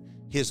remember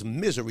his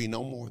misery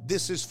no more.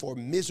 This is for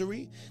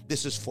misery.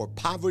 This is for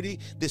poverty.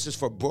 This is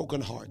for broken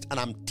hearts. And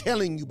I'm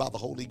telling you by the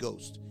Holy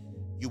Ghost,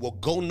 you will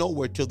go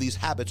nowhere till these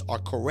habits are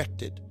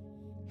corrected.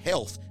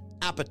 Health,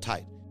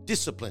 appetite,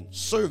 discipline,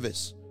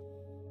 service.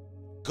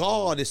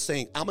 God is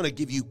saying, I'm going to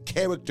give you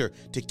character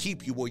to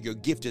keep you where your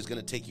gift is going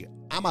to take you.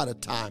 I'm out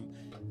of time.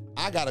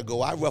 I got to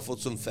go. I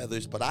ruffled some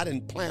feathers, but I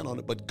didn't plan on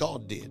it, but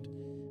God did.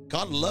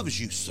 God loves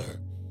you, sir.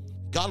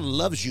 God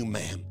loves you,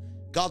 ma'am.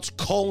 God's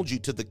called you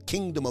to the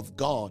kingdom of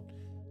God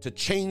to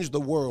change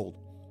the world.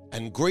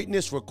 And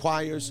greatness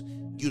requires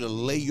you to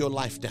lay your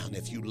life down.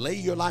 If you lay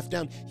your life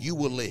down, you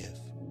will live.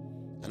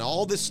 And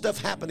all this stuff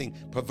happening,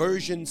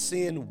 perversion,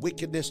 sin,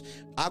 wickedness,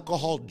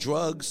 alcohol,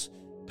 drugs,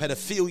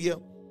 pedophilia,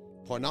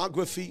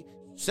 pornography,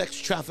 sex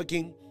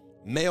trafficking,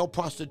 male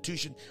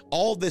prostitution,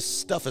 all this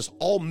stuff is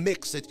all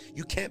mixed.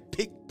 You can't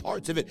pick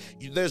parts of it.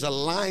 There's a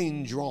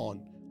line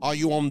drawn. Are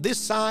you on this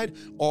side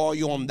or are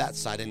you on that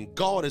side? And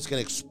God is going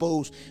to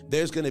expose.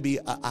 There's going to be,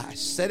 I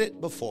said it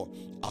before,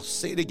 I'll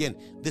say it again.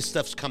 This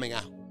stuff's coming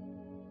out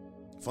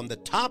from the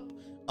top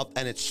of,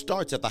 and it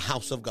starts at the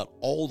house of God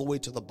all the way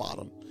to the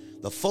bottom.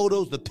 The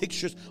photos, the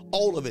pictures,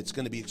 all of it's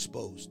going to be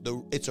exposed.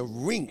 It's a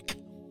rink,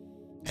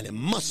 and it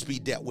must be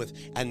dealt with.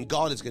 And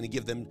God is going to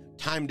give them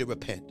time to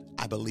repent.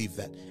 I believe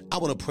that. I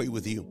want to pray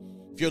with you.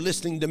 If you're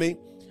listening to me,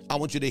 I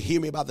want you to hear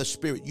me by the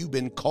Spirit. You've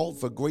been called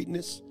for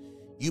greatness.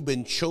 You've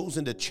been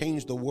chosen to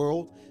change the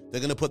world.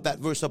 They're going to put that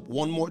verse up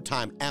one more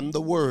time. And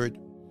the Word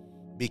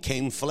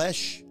became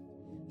flesh.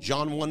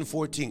 John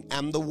 1:14.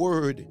 And the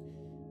Word.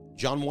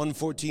 John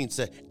 1:14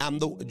 said,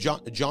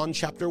 John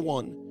chapter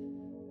 1.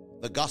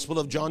 The Gospel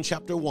of John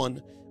chapter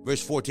 1,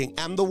 verse 14.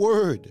 And the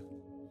Word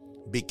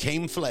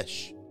became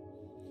flesh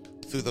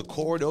through the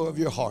corridor of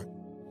your heart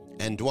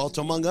and dwelt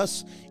among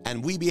us,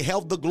 and we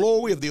beheld the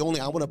glory of the only.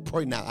 I want to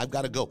pray now. I've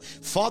got to go.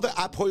 Father,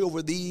 I pray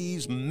over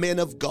these men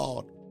of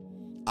God.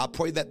 I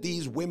pray that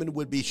these women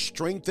would be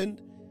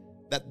strengthened,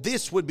 that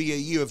this would be a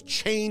year of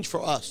change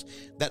for us,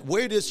 that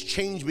where does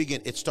change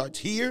begin? It starts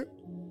here,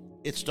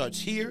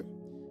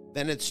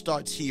 then it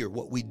starts here,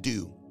 what we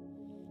do.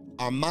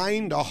 Our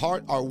mind, our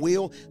heart, our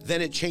will,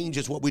 then it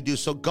changes what we do.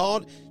 So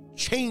God,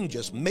 change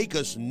us, make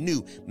us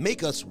new,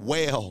 make us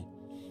well.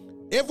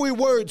 Every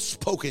word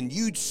spoken,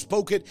 you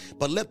spoke it,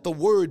 but let the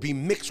word be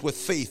mixed with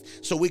faith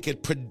so we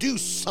could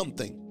produce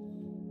something.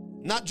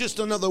 Not just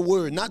another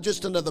word, not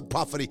just another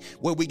prophecy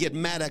where we get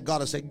mad at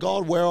God and say,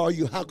 God, where are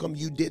you? How come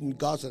you didn't?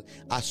 God said,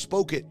 I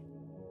spoke it.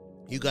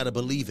 You got to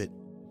believe it.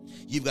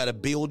 You've got to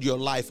build your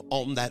life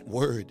on that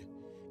word.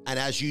 And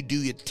as you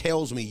do, it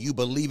tells me you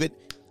believe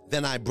it,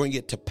 then I bring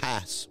it to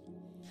pass.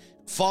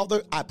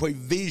 Father, I pray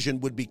vision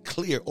would be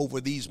clear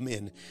over these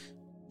men.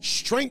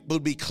 Strength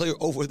would be clear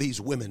over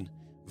these women.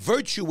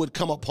 virtue would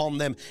come upon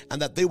them,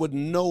 and that they would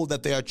know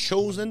that they are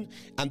chosen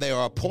and they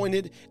are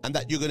appointed, and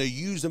that you're going to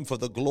use them for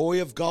the glory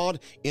of God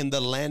in the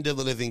land of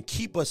the living.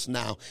 Keep us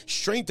now,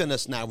 strengthen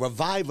us now,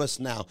 revive us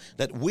now.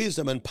 Let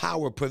wisdom and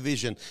power,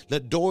 provision,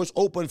 let doors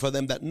open for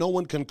them that no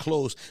one can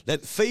close.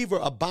 Let favor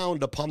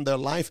abound upon their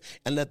life,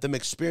 and let them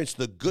experience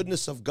the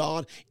goodness of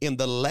God in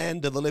the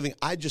land of the living.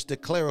 I just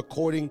declare,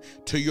 according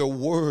to your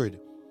word,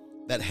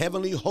 that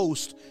heavenly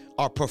hosts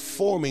are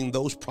performing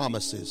those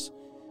promises,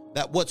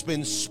 that what's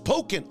been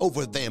spoken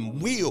over them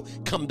will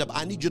come to.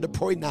 I need you to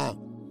pray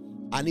now.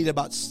 I need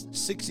about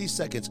 60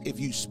 seconds. If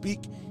you speak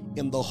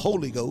in the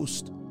Holy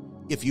Ghost,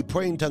 if you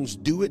pray in tongues,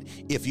 do it.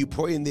 If you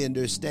pray in the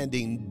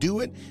understanding,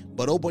 do it.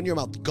 But open your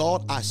mouth.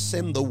 God, I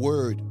send the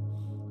word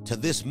to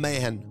this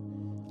man.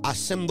 I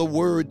send the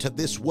word to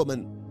this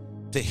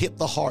woman to hit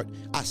the heart.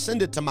 I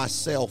send it to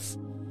myself.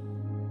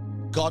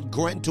 God,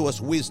 grant to us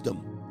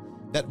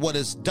wisdom, that what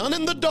is done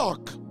in the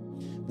dark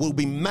will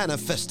be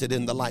manifested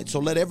in the light. So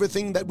let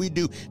everything that we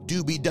do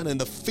be done in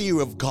the fear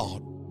of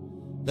God.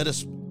 Let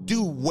us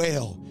do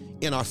well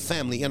in our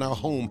family, in our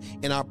home,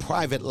 in our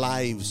private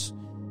lives,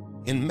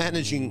 in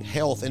managing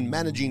health, in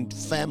managing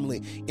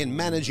family, in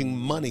managing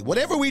money.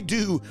 Whatever we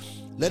do,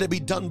 let it be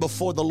done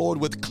before the Lord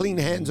with clean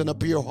hands and a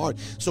pure heart,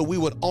 so we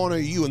would honor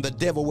you and the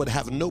devil would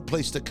have no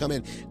place to come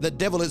in. The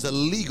devil is a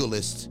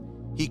legalist.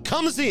 He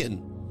comes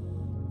in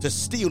to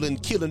steal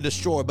and kill and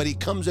destroy, but he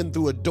comes in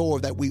through a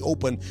door that we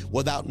open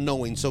without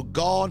knowing. So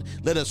God,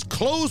 let us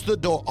close the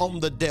door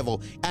on the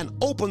devil and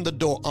open the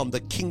door on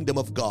the kingdom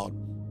of God.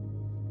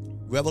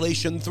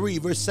 Revelation 3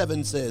 verse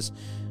 7 says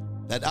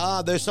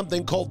that there's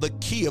something called the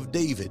key of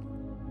David.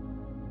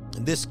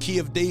 And this key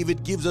of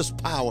David gives us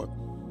power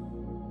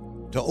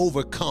to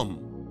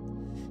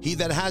overcome. He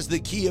that has the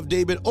key of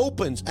David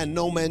opens and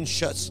no man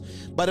shuts,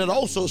 but it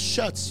also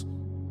shuts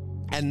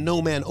and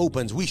no man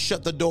opens. We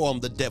shut the door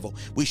on the devil.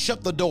 We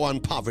shut the door on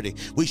poverty.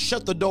 We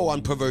shut the door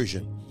on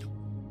perversion.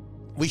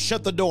 We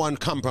shut the door on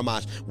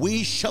compromise.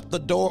 We shut the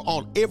door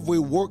on every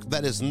work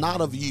that is not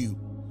of you.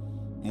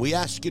 We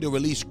ask you to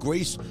release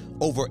grace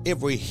over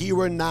every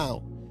hearer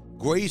now.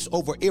 Grace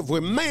over every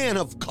man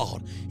of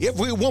God,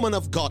 every woman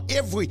of God,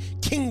 every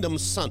kingdom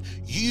son.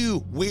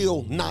 You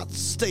will not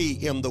stay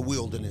in the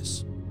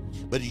wilderness,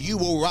 but you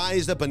will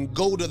rise up and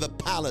go to the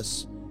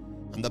palace.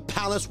 And the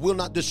palace will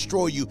not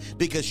destroy you,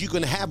 because you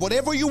can have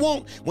whatever you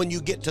want when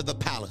you get to the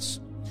palace.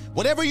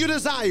 Whatever you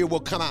desire will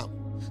come out.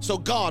 So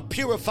God,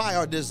 purify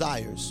our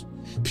desires,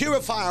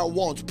 purify our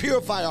wants,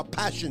 purify our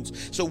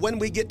passions. So when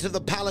we get to the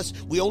palace,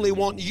 we only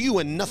want you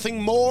and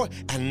nothing more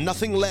and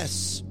nothing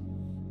less.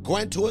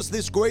 Grant to us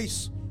this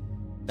grace,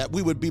 that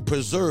we would be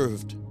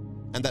preserved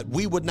and that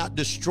we would not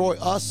destroy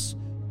us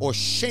or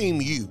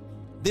shame you.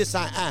 This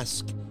I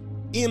ask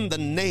in the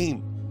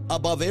name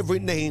above every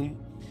name.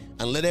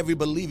 And let every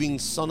believing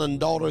son and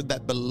daughter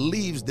that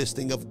believes this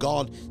thing of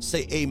God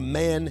say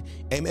amen.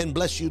 Amen.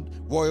 Bless you,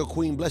 Royal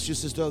Queen. Bless you,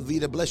 Sister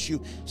Alvita. Bless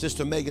you,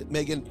 Sister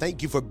Megan.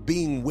 Thank you for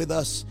being with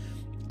us.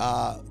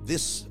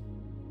 This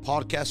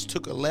podcast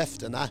took a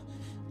left, and I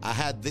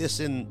had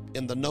this in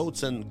the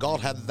notes, and God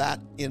had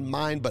that in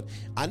mind. But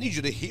I need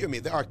you to hear me.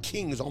 There are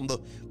kings on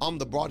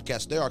the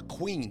broadcast. There are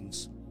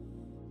queens.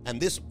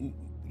 And this,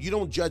 you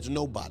don't judge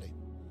nobody.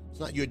 It's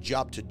not your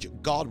job to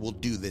God will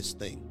do this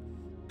thing.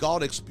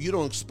 You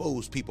don't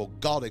expose people,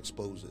 God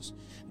exposes.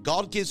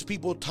 God gives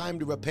people time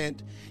to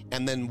repent,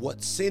 and then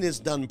what sin is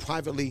done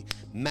privately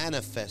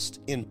manifest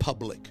in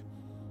public.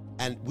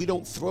 And we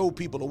don't throw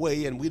people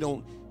away, and we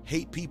don't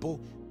hate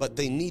people, but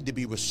they need to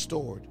be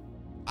restored.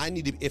 I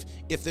need to,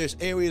 if there's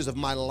areas of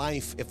my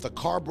life, if the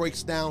car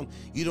breaks down,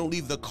 you don't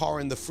leave the car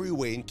in the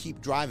freeway and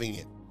keep driving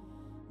it.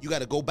 You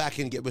got to go back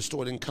and get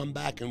restored and come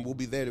back, and we'll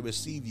be there to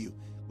receive you.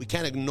 We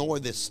can't ignore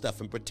this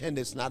stuff and pretend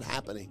it's not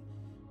happening.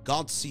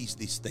 God sees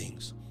these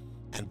things.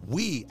 And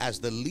we, as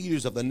the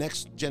leaders of the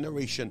next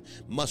generation,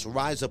 must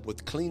rise up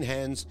with clean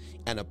hands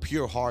and a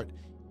pure heart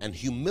and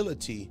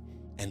humility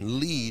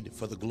and lead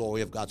for the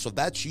glory of God. So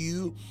that's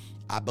you.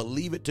 I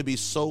believe it to be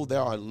so.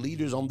 There are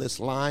leaders on this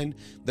line.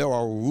 There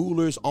are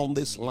rulers on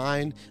this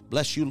line.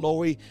 Bless you,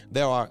 Lori.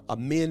 There are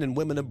men and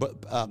women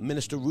of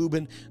Minister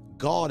Reuben.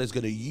 God is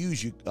going to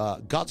use you.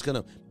 God's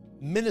going to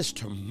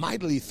minister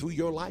mightily through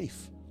your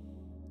life.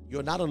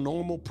 You're not a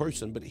normal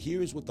person, but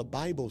here's what the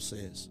Bible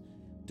says.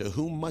 To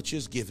whom much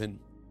is given,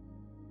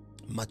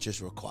 much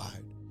is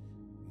required.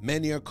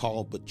 Many are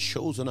called, but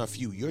chosen are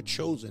few. You're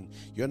chosen.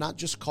 You're not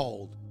just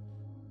called.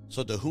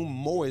 So to whom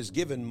more is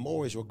given,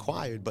 more is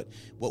required. But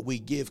what we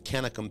give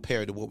cannot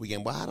compare to what we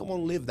get. Well, I don't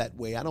want to live that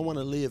way. I don't want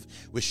to live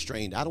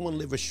restrained. I don't want to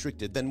live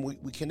restricted. Then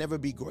we can never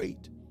be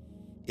great.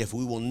 If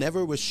we will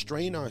never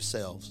restrain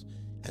ourselves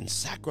and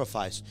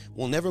sacrifice,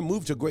 we'll never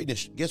move to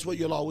greatness. Guess what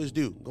you'll always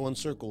do? Go in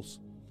circles.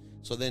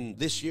 So then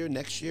this year,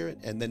 next year,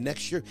 and then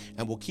next year,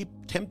 and we'll keep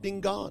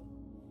tempting God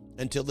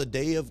until the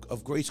day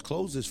of grace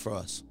closes for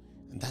us.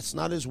 And that's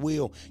not his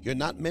will. You're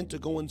not meant to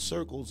go in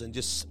circles and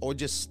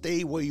just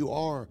stay where you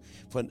are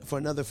for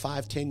another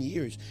 5-10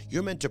 years.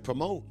 You're meant to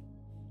promote.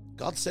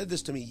 God said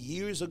this to me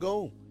years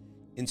ago.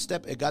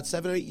 It got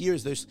 7 or 8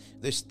 years.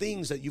 There's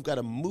things that you've got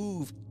to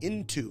move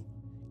into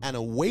and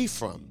away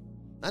from.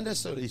 Not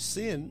necessarily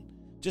sin,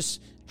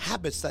 just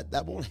habits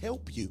that won't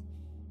help you.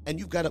 And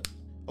you've got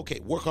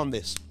to, work on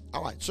this.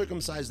 All right,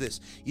 circumcise this.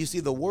 You see,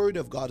 the word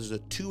of God is a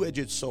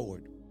two-edged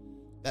sword.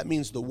 That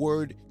means the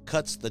word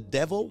cuts the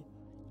devil,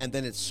 and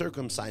then it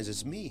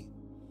circumcises me.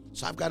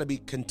 So I've got to be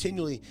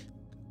continually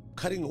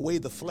cutting away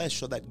the flesh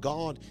so that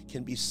God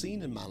can be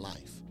seen in my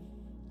life.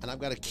 And I've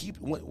got to keep,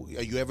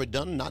 are you ever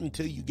done? Not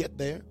until you get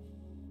there.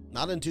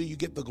 Not until you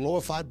get the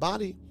glorified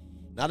body.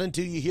 Not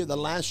until you hear the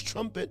last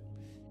trumpet.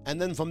 And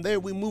then from there,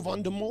 we move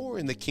on to more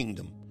in the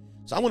kingdom.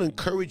 So I want to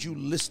encourage you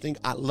listening.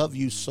 I love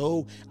you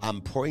so.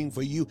 I'm praying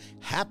for you.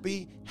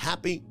 Happy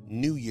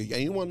New Year.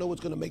 And you want to know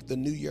what's going to make the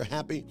new year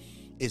happy?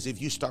 Is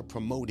if you start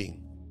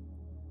promoting.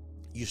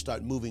 You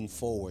start moving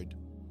forward.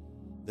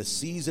 The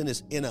season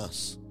is in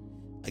us.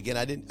 Again,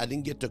 I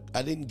didn't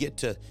get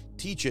to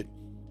teach it,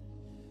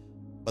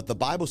 but the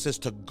Bible says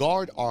to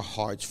guard our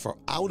hearts, for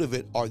out of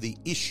it are the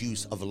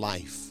issues of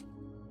life.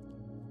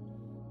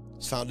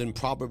 It's found in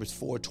Proverbs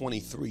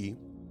 4:23.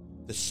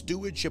 The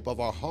stewardship of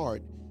our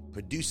heart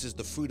produces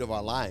the fruit of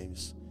our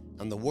lives,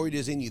 and the word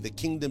is in you, the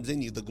kingdom's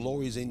in you, the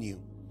glory is in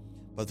you.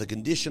 But the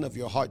condition of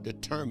your heart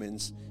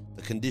determines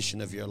the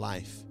condition of your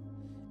life.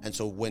 And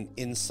so when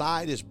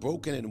inside is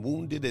broken and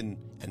wounded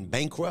and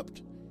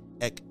bankrupt,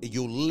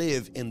 you'll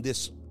live in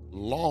this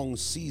long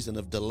season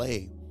of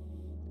delay.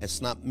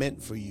 It's not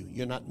meant for you.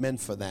 You're not meant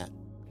for that.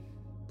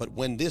 But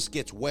when this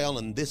gets well,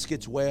 and this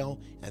gets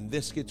well, and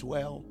this gets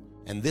well,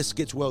 and this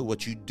gets well,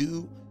 what you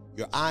do,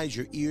 your eyes,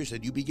 your ears,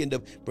 and you begin to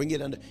bring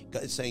it under,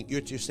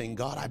 you're saying,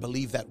 God, I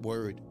believe that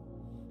word.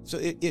 So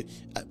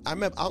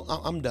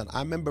I'm done. I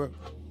remember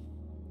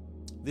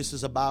this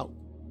is about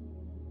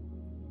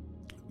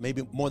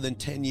maybe more than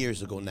 10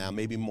 years ago now,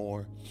 maybe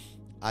more.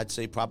 I'd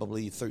say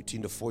probably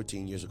 13 to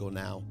 14 years ago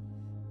now.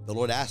 The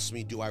Lord asked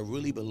me, do I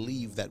really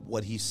believe that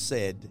what he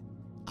said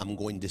I'm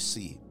going to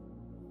see?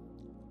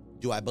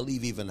 Do I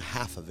believe even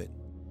half of it?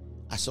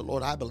 I said,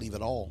 Lord, I believe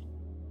it all.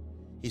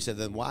 He said,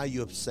 then why are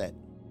you upset?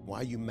 Why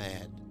are you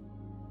mad?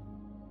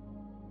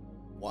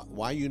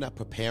 Why are you not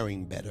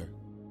preparing better?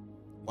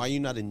 Why are you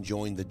not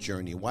enjoying the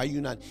journey? Why are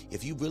you not,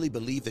 if you really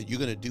believe that you're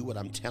going to do what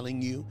I'm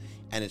telling you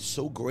and it's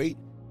so great,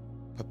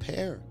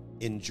 prepare,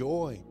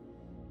 enjoy,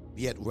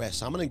 be at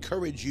rest. I'm going to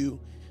encourage you.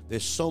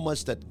 There's so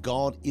much that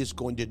God is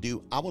going to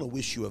do. I want to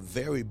wish you a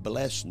very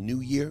blessed new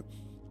year.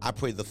 I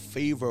pray the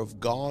favor of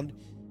God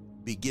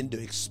begin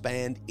to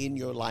expand in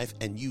your life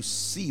and you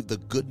see the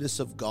goodness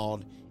of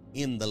God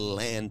in the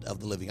land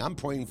of the living. I'm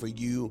praying for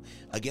you.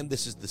 Again,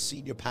 this is the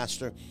senior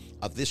pastor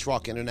of This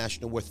Rock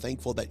International. We're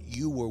thankful that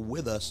you were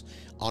with us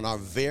on our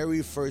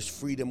very first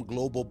Freedom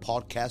Global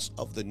podcast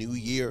of the new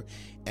year.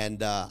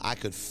 And I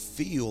could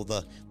feel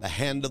the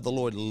hand of the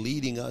Lord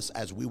leading us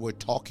as we were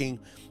talking.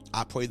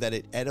 I pray that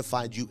it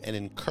edified you and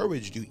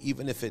encouraged you,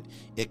 even if it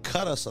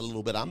cut us a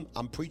little bit.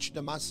 I'm preaching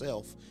to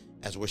myself.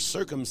 As we're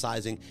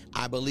circumcising,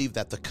 I believe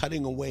that the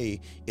cutting away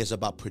is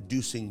about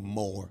producing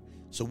more,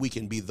 so we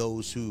can be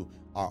those who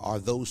are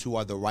those who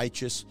are the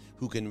righteous,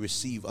 who can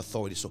receive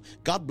authority. So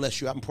God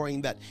bless you. I'm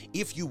praying that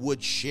if you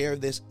would share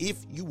this, if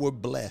you were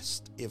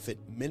blessed, if it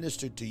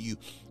ministered to you,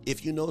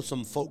 if you know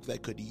some folk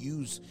that could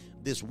use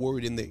this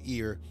word in their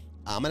ear,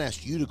 I'm going to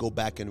ask you to go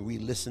back and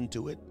re-listen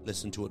to it.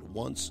 Listen to it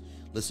once,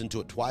 listen to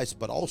it twice,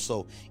 but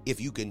also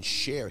if you can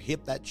share,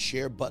 hit that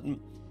share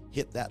button,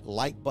 hit that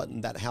like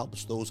button. That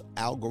helps those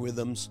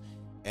algorithms.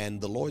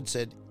 And the Lord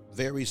said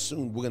very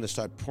soon we're going to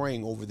start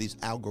praying over these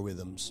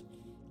algorithms.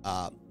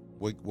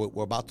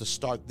 We're about to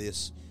start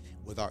this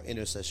with our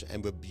intercession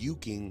and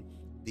rebuking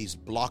these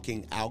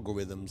blocking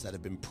algorithms that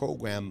have been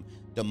programmed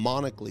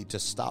demonically to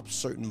stop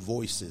certain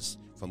voices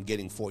from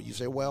getting forth. You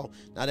say, well,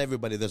 not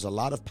everybody. There's a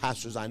lot of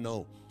pastors I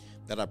know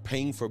that are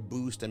paying for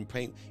boost and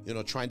paying,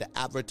 trying to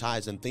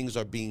advertise, and things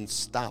are being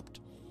stopped.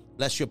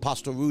 Bless you,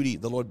 Apostle Rudy.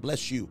 The Lord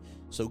bless you.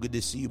 So good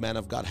to see you, man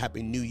of God.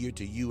 Happy New Year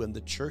to you and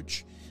the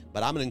church.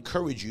 But I'm going to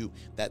encourage you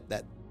that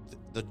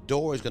the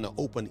door is going to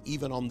open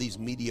even on these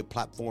media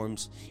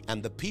platforms.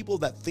 And the people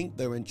that think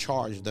they're in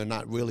charge, they're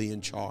not really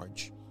in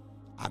charge.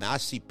 And I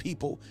see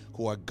people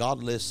who are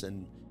godless,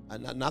 and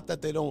not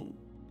that they don't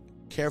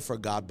care for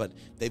God, but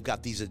they've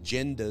got these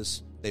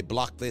agendas. They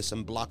block this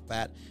and block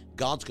that.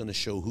 God's going to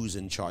show who's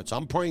in charge. So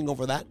I'm praying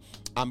over that.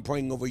 I'm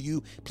praying over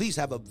you. Please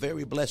have a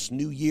very blessed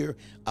new year.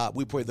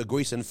 We pray the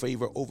grace and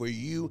favor over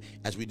you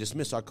as we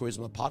dismiss our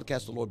Charisma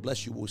podcast. The Lord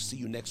bless you. We'll see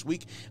you next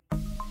week.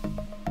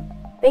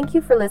 Thank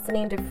you for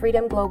listening to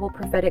Freedom Global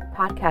Prophetic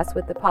Podcast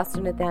with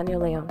Apostle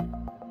Nathaniel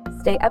Leon.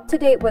 Stay up to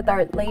date with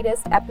our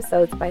latest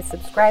episodes by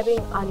subscribing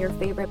on your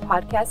favorite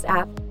podcast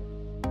app,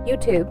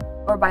 YouTube,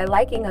 or by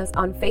liking us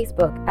on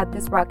Facebook at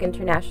This Rock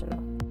International.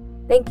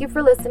 Thank you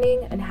for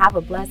listening and have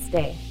a blessed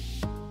day.